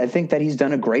 I think that he's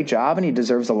done a great job, and he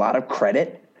deserves a lot of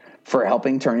credit for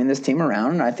helping turning this team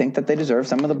around. And I think that they deserve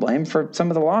some of the blame for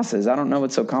some of the losses. I don't know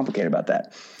what's so complicated about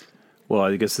that. Well,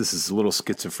 I guess this is a little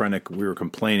schizophrenic.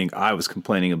 I was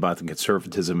complaining about the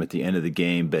conservatism at the end of the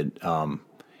game, but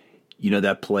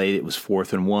that play, it was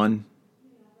 4th and 1,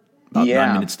 about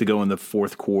 9 minutes to go in the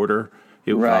fourth quarter.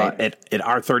 Right. At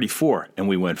our 34, and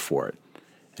we went for it.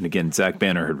 And again, Zach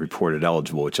Banner had reported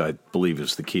eligible, which I believe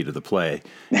is the key to the play.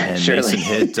 And Mason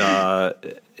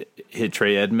hit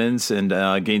Trey Edmonds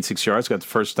and gained 6 yards, got the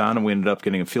first down, and we ended up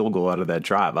getting a field goal out of that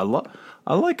drive. I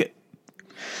like it.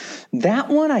 That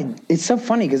one, it's so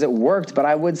funny because it worked, but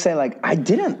I would say, like, I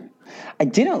didn't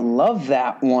love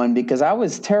that one, because I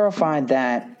was terrified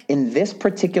that in this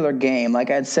particular game, like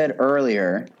I had said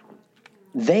earlier,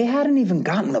 they hadn't even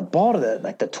gotten the ball to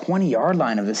the 20-yard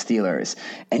line of the Steelers,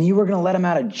 and you were going to let them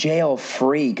out of jail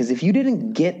free, because if you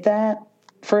didn't get that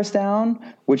first down,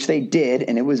 which they did,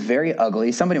 and it was very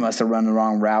ugly, somebody must have run the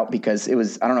wrong route, because it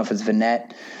was, I don't know if it's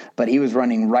Vinette, but he was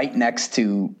running right next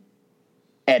to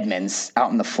Edmonds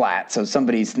out in the flat, so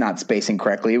somebody's not spacing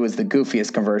correctly. It was the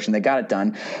goofiest conversion. They got it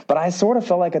done. But I sort of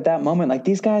felt like at that moment, like,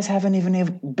 these guys haven't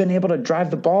even been able to drive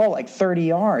the ball like 30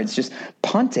 yards. Just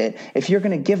punt it. If you're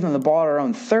going to give them the ball at our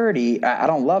own 30, I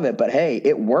don't love it, but hey,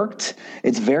 it worked.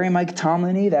 It's very Mike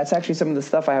Tomlin-y. That's actually some of the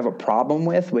stuff I have a problem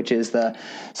with, which is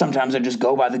sometimes I just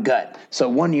go by the gut. So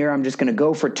one year I'm just going to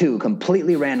go for 2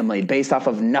 completely randomly based off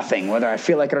of nothing, whether I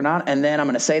feel like it or not, and then I'm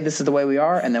going to say this is the way we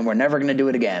are, and then we're never going to do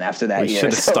it again after that year.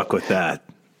 Should have stuck with that.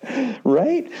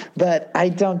 Right? But I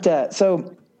don't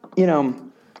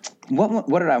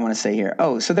what did I want to say here?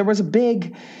 Oh, so there was a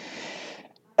big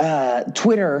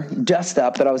Twitter dust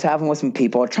up that I was having with some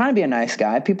people. Trying to be a nice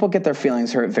guy. People get their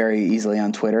feelings hurt very easily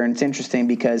on Twitter, and it's interesting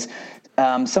because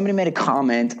somebody made a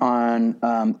comment on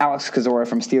Alex Kozora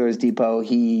from Steelers Depot.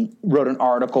 He wrote an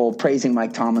article praising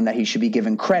Mike Tomlin, that he should be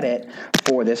given credit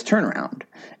for this turnaround.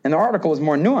 And the article was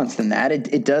more nuanced than that.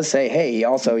 It does say, hey, he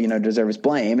also, deserves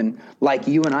blame. And like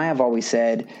you and I have always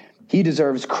said, he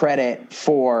deserves credit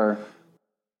for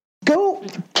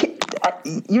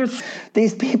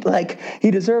these people, like,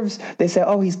 he deserves, they say,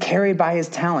 oh, he's carried by his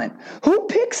talent. Who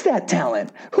picks that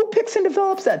talent? Who picks and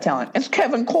develops that talent? It's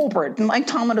Kevin Colbert, and Mike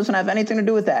Tomlin doesn't have anything to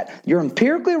do with that. You're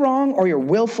empirically wrong, or you're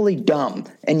willfully dumb,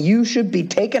 and you should be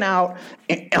taken out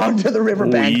onto the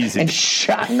riverbank and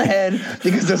shot in the head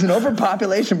because there's an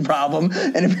overpopulation problem,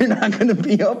 and if you're not going to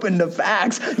be open to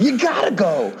facts, you gotta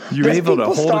go. You're able to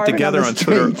hold it together on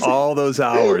Twitter all those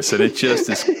hours, and it just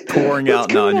is pouring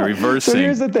out now, and you're reversing. So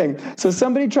here's the thing. So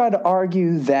somebody tried to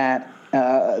argue that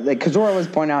Kozora was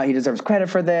pointing out he deserves credit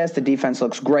for this. The defense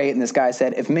looks great. And this guy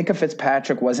said, if Minkah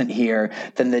Fitzpatrick wasn't here,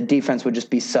 then the defense would just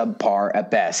be subpar at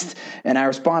best. And I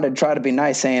responded, try to be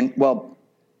nice, saying, well,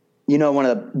 one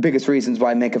of the biggest reasons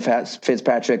why Minkah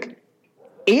Fitzpatrick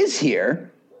is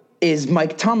here is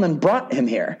Mike Tomlin brought him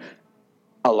here,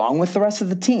 along with the rest of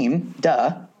the team,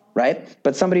 right?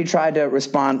 But somebody tried to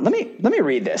respond. Let me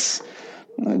read this,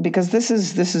 because this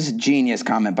is a genius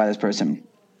comment by this person.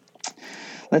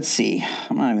 Let's see.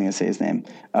 I'm not even going to say his name.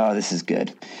 Oh, this is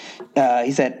good.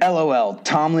 He said, LOL,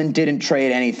 Tomlin didn't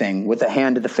trade anything, with a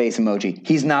hand to the face emoji.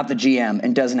 He's not the GM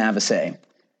and doesn't have a say.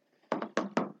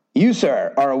 You,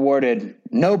 sir, are awarded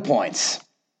no points.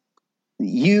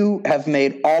 You have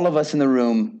made all of us in the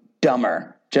room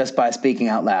dumber just by speaking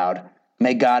out loud.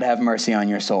 May God have mercy on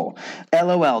your soul.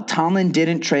 LOL, Tomlin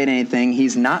didn't trade anything.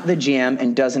 He's not the GM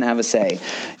and doesn't have a say.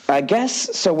 I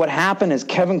guess, so what happened is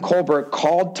Kevin Colbert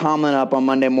called Tomlin up on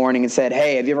Monday morning and said,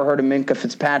 hey, have you ever heard of Minkah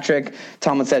Fitzpatrick?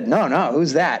 Tomlin said, no,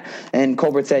 who's that? And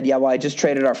Colbert said, yeah, well, I just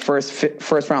traded our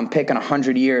first round pick in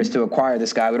 100 years to acquire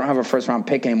this guy. We don't have a first round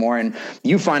pick anymore, and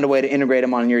you find a way to integrate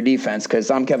him on your defense,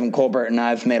 because I'm Kevin Colbert and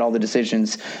I've made all the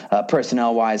decisions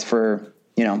personnel-wise for,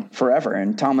 forever.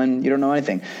 And Tomlin, you don't know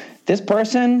anything. This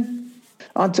person,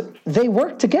 they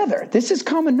work together. This is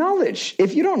common knowledge.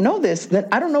 If you don't know this, then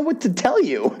I don't know what to tell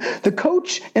you. The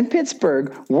coach in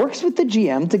Pittsburgh works with the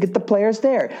GM to get the players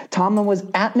there. Tomlin was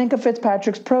at Minkah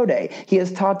Fitzpatrick's pro day. He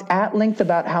has talked at length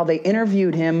about how they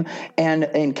interviewed him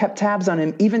and kept tabs on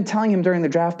him, even telling him during the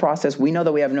draft process, we know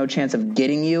that we have no chance of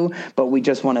getting you, but we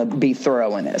just want to be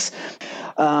thorough in this.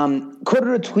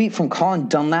 Quoted a tweet from Colin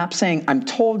Dunlap saying, I'm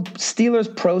told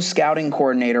Steelers pro scouting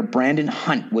coordinator Brandon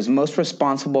Hunt was most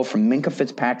responsible for Minkah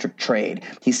Fitzpatrick trade.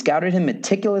 He scouted him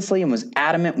meticulously and was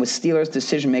adamant with Steelers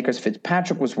decision makers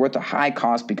Fitzpatrick was worth a high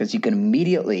cost because you can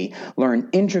immediately learn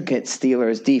intricate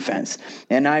Steelers defense.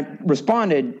 And I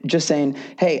responded just saying,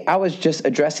 hey, I was just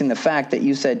addressing the fact that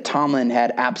you said Tomlin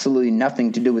had absolutely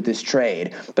nothing to do with this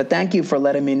trade. But thank you for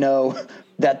letting me know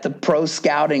that the pro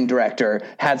scouting director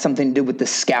had something to do with the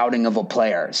scouting of a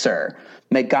player, sir.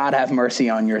 May God have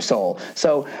mercy on your soul.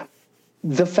 So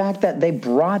the fact that they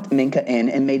brought Minkah in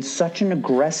and made such an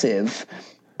aggressive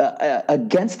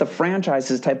against the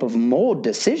franchise's type of mold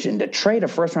decision to trade a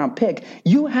first-round pick,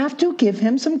 you have to give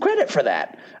him some credit for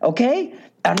that, okay?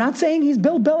 I'm not saying he's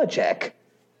Bill Belichick,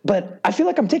 but I feel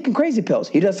like I'm taking crazy pills.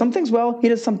 He does some things well, he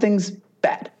does some things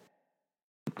bad.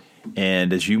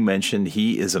 And as you mentioned,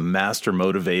 he is a master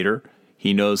motivator.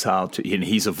 He knows how to, and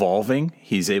he's evolving.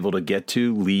 He's able to get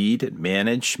to lead,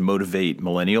 manage, motivate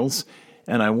millennials.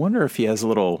 And I wonder if he has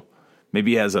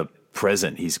maybe he has a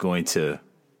present he's going to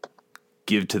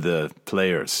give to the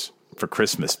players for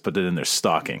Christmas, put it in their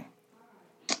stocking.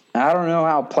 I don't know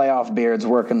how playoff beards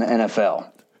work in the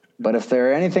NFL, but if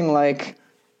they're anything like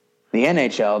the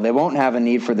NHL, they won't have a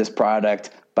need for this product.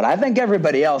 But I think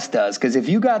everybody else does, because if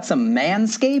you got some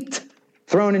Manscaped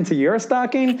thrown into your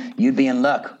stocking, you'd be in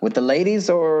luck with the ladies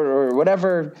or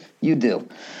whatever you do.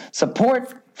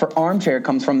 Support for Armchair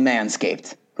comes from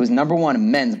Manscaped, who's #1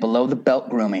 in men's below-the-belt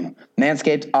grooming.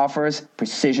 Manscaped offers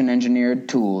precision-engineered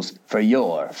tools for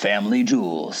your family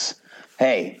jewels.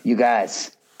 Hey, you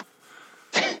guys,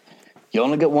 you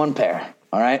only get one pair,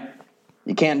 all right?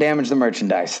 You can't damage the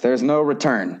merchandise. There's no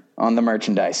return on the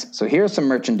merchandise. So here's some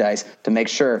merchandise to make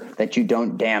sure that you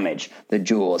don't damage the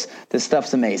jewels. This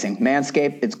stuff's amazing.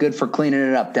 Manscaped, it's good for cleaning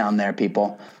it up down there,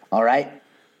 people. All right?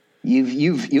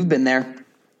 You've been there.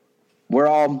 We're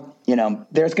all,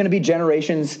 there's going to be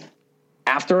generations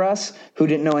after us who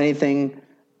didn't know anything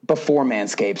before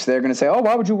Manscaped. So they're going to say, oh,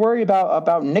 why would you worry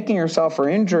about nicking yourself or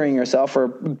injuring yourself or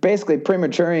basically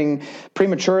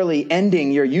prematurely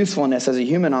ending your usefulness as a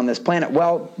human on this planet?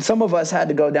 Well, some of us had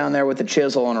to go down there with a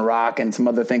chisel and a rock and some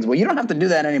other things. Well, you don't have to do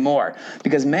that anymore,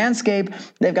 because Manscaped,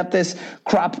 they've got this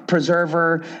crop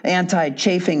preserver,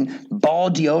 anti-chafing ball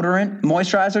deodorant,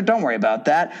 moisturizer. Don't worry about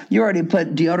that. You already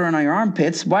put deodorant on your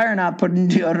armpits. Why are you not putting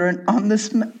deodorant on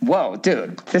this? Whoa,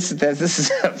 dude, this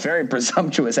is a very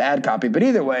presumptuous ad copy, but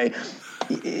either way,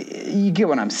 you get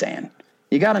what I'm saying.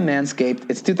 You got a Manscaped.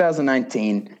 It's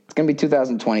 2019. It's going to be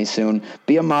 2020 soon.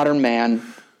 Be a modern man.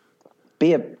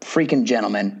 Be a freaking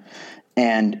gentleman.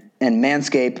 And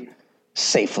Manscape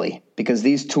safely, because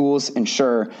these tools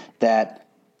ensure that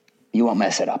you won't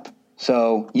mess it up.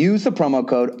 So use the promo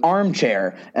code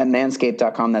ARMCHAIR at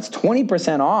manscaped.com. That's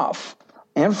 20% off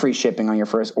and free shipping on your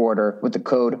first order with the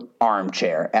code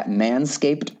ARMCHAIR at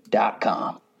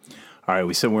manscaped.com. All right,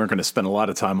 we said we weren't going to spend a lot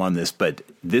of time on this, but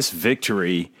this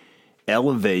victory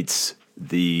elevates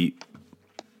the,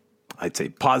 I'd say,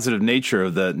 positive nature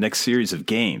of the next series of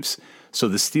games. So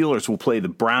the Steelers will play the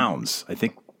Browns, I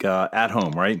think, at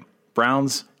home, right?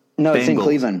 Browns, No, Bengals. It's in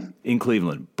Cleveland. In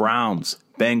Cleveland. Browns,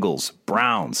 Bengals,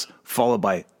 Browns, followed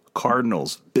by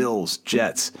Cardinals, Bills,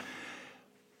 Jets.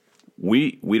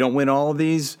 We don't win all of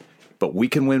these, but we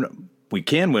can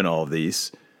win all of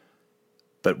these.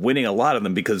 But winning a lot of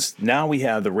them, because now we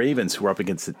have the Ravens who are up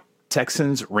against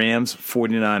Texans, Rams,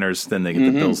 49ers, then they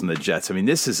get the Bills and the Jets. I mean,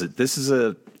 this is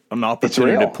an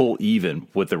opportunity to pull even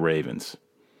with the Ravens.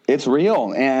 It's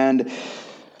real. And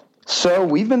so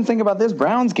we've been thinking about this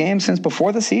Browns game since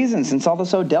before the season, since all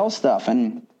this Odell stuff.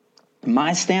 And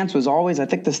my stance was always, I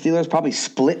think the Steelers probably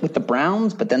split with the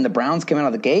Browns, but then the Browns came out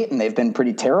of the gate and they've been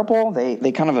pretty terrible.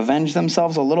 They kind of avenged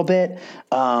themselves a little bit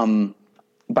by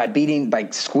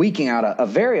squeaking out a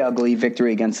very ugly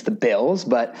victory against the Bills,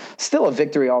 but still a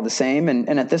victory all the same.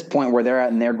 And at this point where they're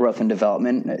at in their growth and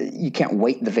development, you can't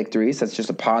weight the victories. That's just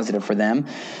a positive for them.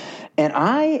 And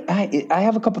I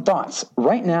have a couple thoughts.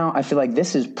 Right now, I feel like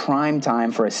this is prime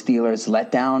time for a Steelers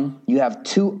letdown. You have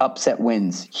 2 upset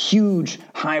wins, huge,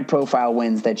 high-profile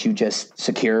wins that you just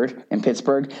secured in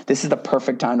Pittsburgh. This is the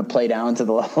perfect time to play down to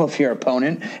the level of your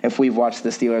opponent if we've watched the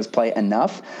Steelers play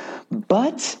enough.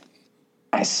 But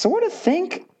I sort of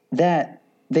think that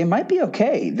they might be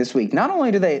okay this week. Not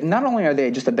only are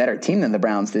they just a better team than the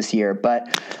Browns this year, but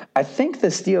I think the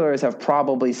Steelers have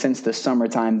probably since the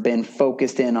summertime been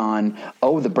focused in on,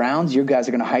 the Browns, you guys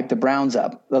are going to hype the Browns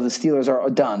up. The Steelers are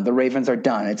done. The Ravens are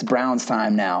done. It's Browns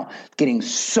time now. Getting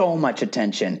so much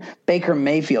attention. Baker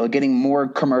Mayfield getting more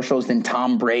commercials than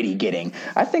Tom Brady getting.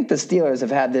 I think the Steelers have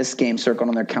had this game circled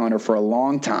on their calendar for a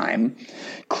long time.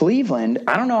 Cleveland,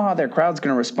 I don't know how their crowd's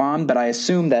going to respond, but I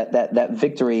assume that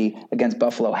victory against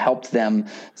Buffalo helped them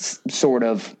sort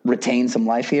of retain some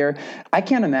life here. I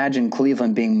can't imagine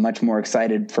Cleveland being much more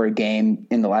excited for a game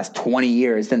in the last 20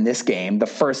 years than this game, the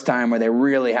first time where they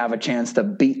really have a chance to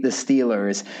beat the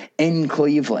Steelers in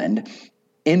Cleveland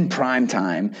in prime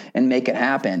time and make it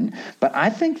happen. But I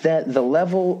think that the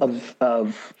level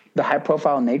of the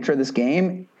high-profile nature of this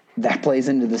game, that plays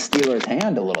into the Steelers'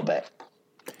 hand a little bit.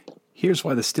 Here's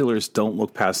why the Steelers don't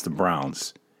look past the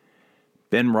Browns.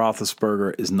 Ben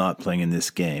Roethlisberger is not playing in this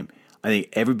game. I think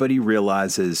everybody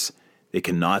realizes they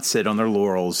cannot sit on their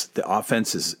laurels. The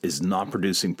offense is not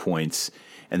producing points,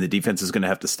 and the defense is going to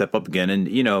have to step up again. And,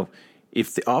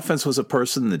 if the offense was a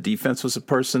person and the defense was a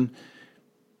person,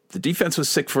 the defense was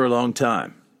sick for a long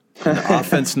time. And the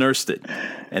offense nursed it.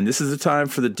 And this is the time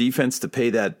for the defense to pay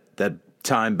that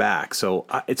time back. So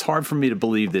it's hard for me to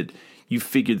believe that you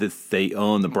figured that they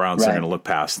own the Browns. Right. Are going to look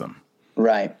past them.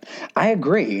 Right. I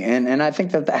agree. And I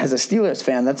think that as a Steelers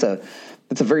fan, that's a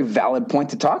very valid point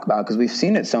to talk about because we've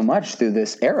seen it so much through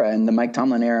this era and the Mike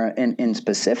Tomlin era in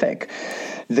specific.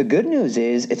 The good news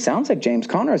is it sounds like James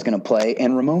Conner is going to play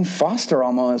and Ramon Foster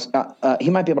he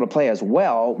might be able to play as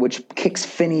well, which kicks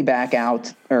Filer back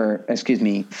out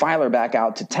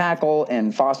to tackle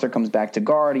and Foster comes back to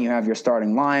guard and you have your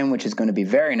starting line, which is going to be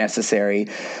very necessary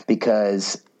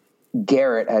because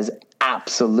Garrett has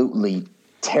absolutely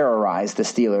terrorized the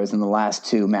Steelers in the last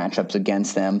 2 matchups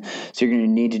against them. So you're going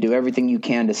to need to do everything you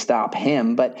can to stop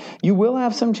him, but you will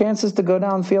have some chances to go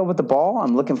downfield with the ball.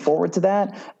 I'm looking forward to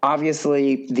that.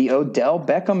 Obviously, the Odell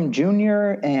Beckham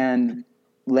Jr. and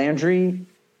Landry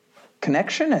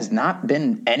connection has not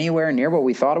been anywhere near what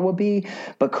we thought it would be,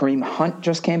 but Kareem Hunt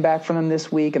just came back from them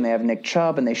this week, and they have Nick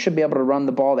Chubb, and they should be able to run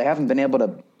the ball. They haven't been able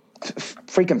to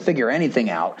freaking figure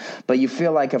anything out, but you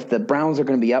feel like if the Browns are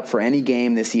going to be up for any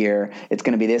game this year, it's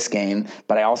going to be this game,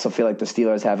 but I also feel like the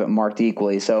Steelers have it marked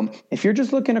equally. So if you're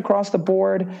just looking across the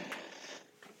board,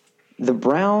 the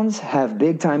Browns have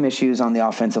big-time issues on the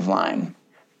offensive line.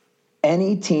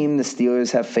 Any team the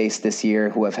Steelers have faced this year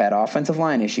who have had offensive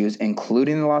line issues,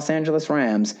 including the Los Angeles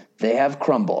Rams, they have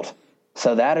crumbled.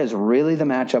 So that is really the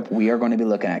matchup we are going to be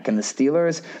looking at. Can the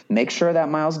Steelers make sure that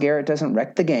Myles Garrett doesn't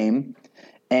wreck the game?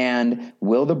 And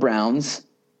will the Browns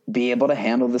be able to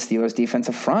handle the Steelers'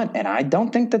 defensive front? And I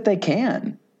don't think that they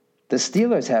can. The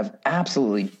Steelers have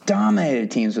absolutely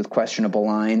dominated teams with questionable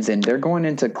lines, and they're going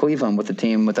into Cleveland with a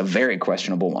team with a very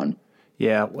questionable one.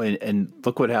 Yeah, and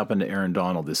look what happened to Aaron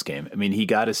Donald this game. I mean, he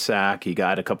got a sack, he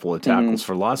got a couple of tackles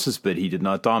for losses, but he did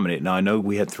not dominate. Now, I know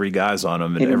we had 3 guys on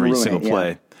him in every single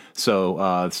play. So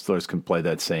the Steelers can play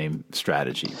that same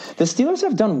strategy. The Steelers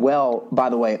have done well, by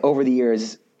the way, over the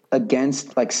years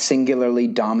against like singularly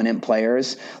dominant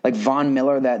players. Like Von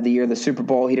Miller that the year of the Super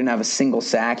Bowl, he didn't have a single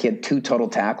sack. He had 2 total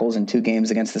tackles in 2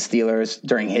 games against the Steelers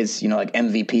during his, like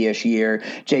MVP-ish year.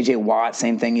 J.J. Watt,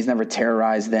 same thing. He's never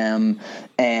terrorized them.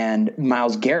 And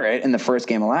Myles Garrett in the first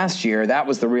game of last year, that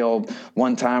was the real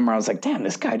one time where I was like, damn,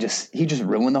 this guy he just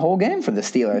ruined the whole game for the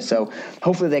Steelers. So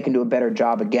hopefully they can do a better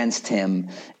job against him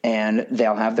and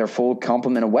they'll have their full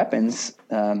complement of weapons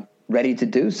ready to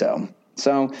do so.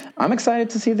 So I'm excited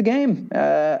to see the game.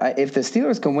 If the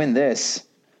Steelers can win this,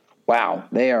 wow,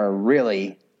 they're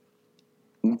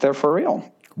for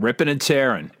real. Ripping and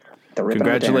tearing.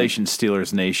 Congratulations,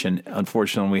 Steelers Nation.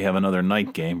 Unfortunately, we have another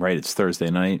night game, right? It's Thursday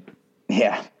night.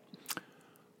 Yeah.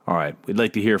 All right, we'd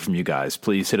like to hear from you guys.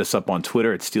 Please hit us up on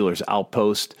Twitter at Steelers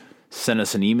Outpost. Send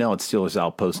us an email at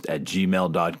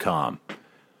SteelersOutpost@gmail.com.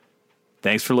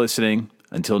 Thanks for listening.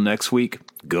 Until next week,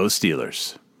 go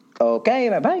Steelers. Okay,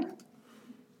 bye-bye.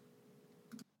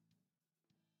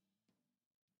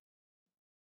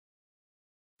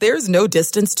 There's no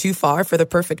distance too far for the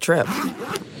perfect trip.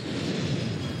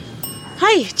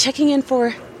 Hi, checking in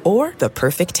for... Or the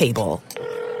perfect table.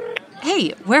 Hey,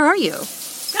 where are you?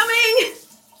 Coming!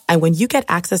 And when you get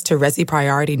access to Resi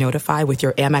Priority Notify with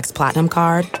your Amex Platinum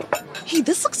card... Hey,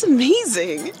 this looks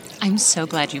amazing! I'm so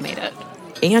glad you made it.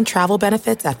 And travel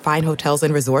benefits at fine hotels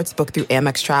and resorts booked through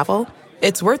Amex Travel,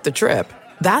 it's worth the trip.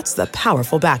 That's the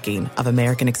powerful backing of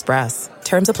American Express.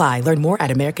 Terms apply. Learn more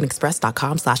at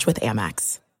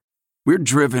americanexpress.com/withAmex. We're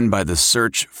driven by the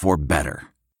search for better.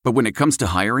 But when it comes to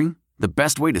hiring, the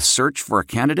best way to search for a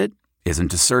candidate isn't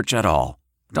to search at all.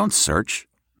 Don't search.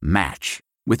 Match.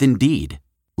 With Indeed.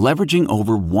 Leveraging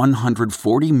over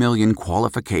 140 million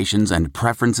qualifications and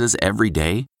preferences every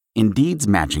day, Indeed's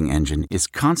matching engine is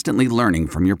constantly learning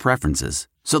from your preferences.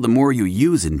 So the more you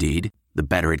use Indeed, the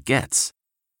better it gets.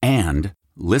 And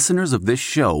listeners of this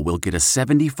show will get a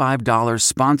 $75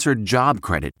 sponsored job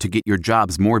credit to get your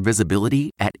jobs more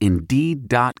visibility at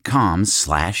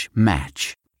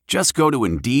Indeed.com/match. Just go to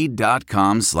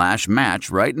Indeed.com/match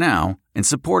right now and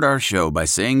support our show by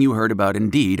saying you heard about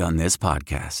Indeed on this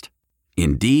podcast.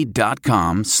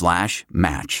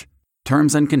 Indeed.com/match.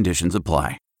 Terms and conditions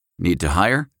apply. Need to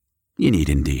hire? You need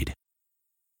Indeed.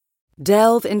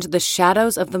 Delve into the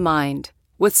shadows of the mind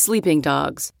with Sleeping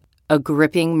Dogs, a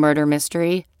gripping murder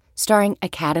mystery starring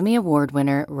Academy Award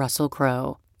winner Russell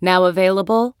Crowe. Now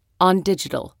available on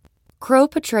digital. Crowe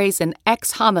portrays an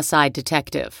ex-homicide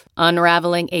detective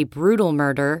unraveling a brutal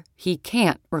murder he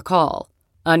can't recall.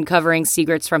 Uncovering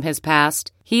secrets from his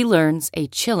past, he learns a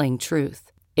chilling truth.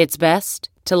 It's best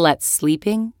to let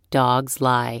sleeping dogs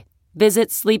lie.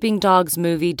 Visit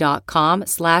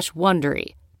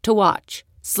sleepingdogsmovie.com/Wondery to watch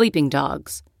Sleeping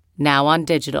Dogs, now on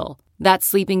digital.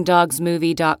 That's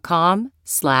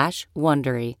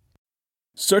sleepingdogsmovie.com/Wondery.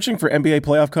 Searching for NBA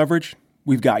playoff coverage?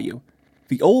 We've got you.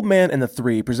 The Old Man and the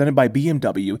Three, presented by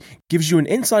BMW, gives you an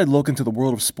inside look into the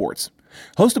world of sports.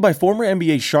 Hosted by former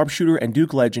NBA sharpshooter and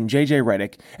Duke legend J.J.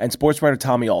 Redick and sports writer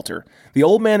Tommy Alter, The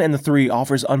Old Man and the Three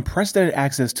offers unprecedented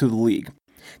access to the league.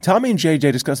 Tommy and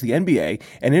JJ discuss the NBA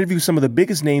and interview some of the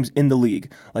biggest names in the league,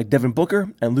 like Devin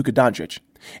Booker and Luka Doncic.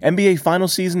 NBA final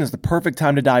season is the perfect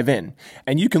time to dive in,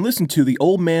 and you can listen to The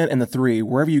Old Man and the Three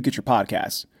wherever you get your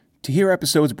podcasts. To hear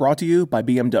episodes brought to you by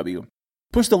BMW.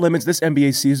 Push the limits this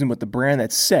NBA season with the brand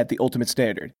that set the ultimate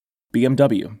standard.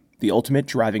 BMW, the ultimate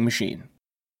driving machine.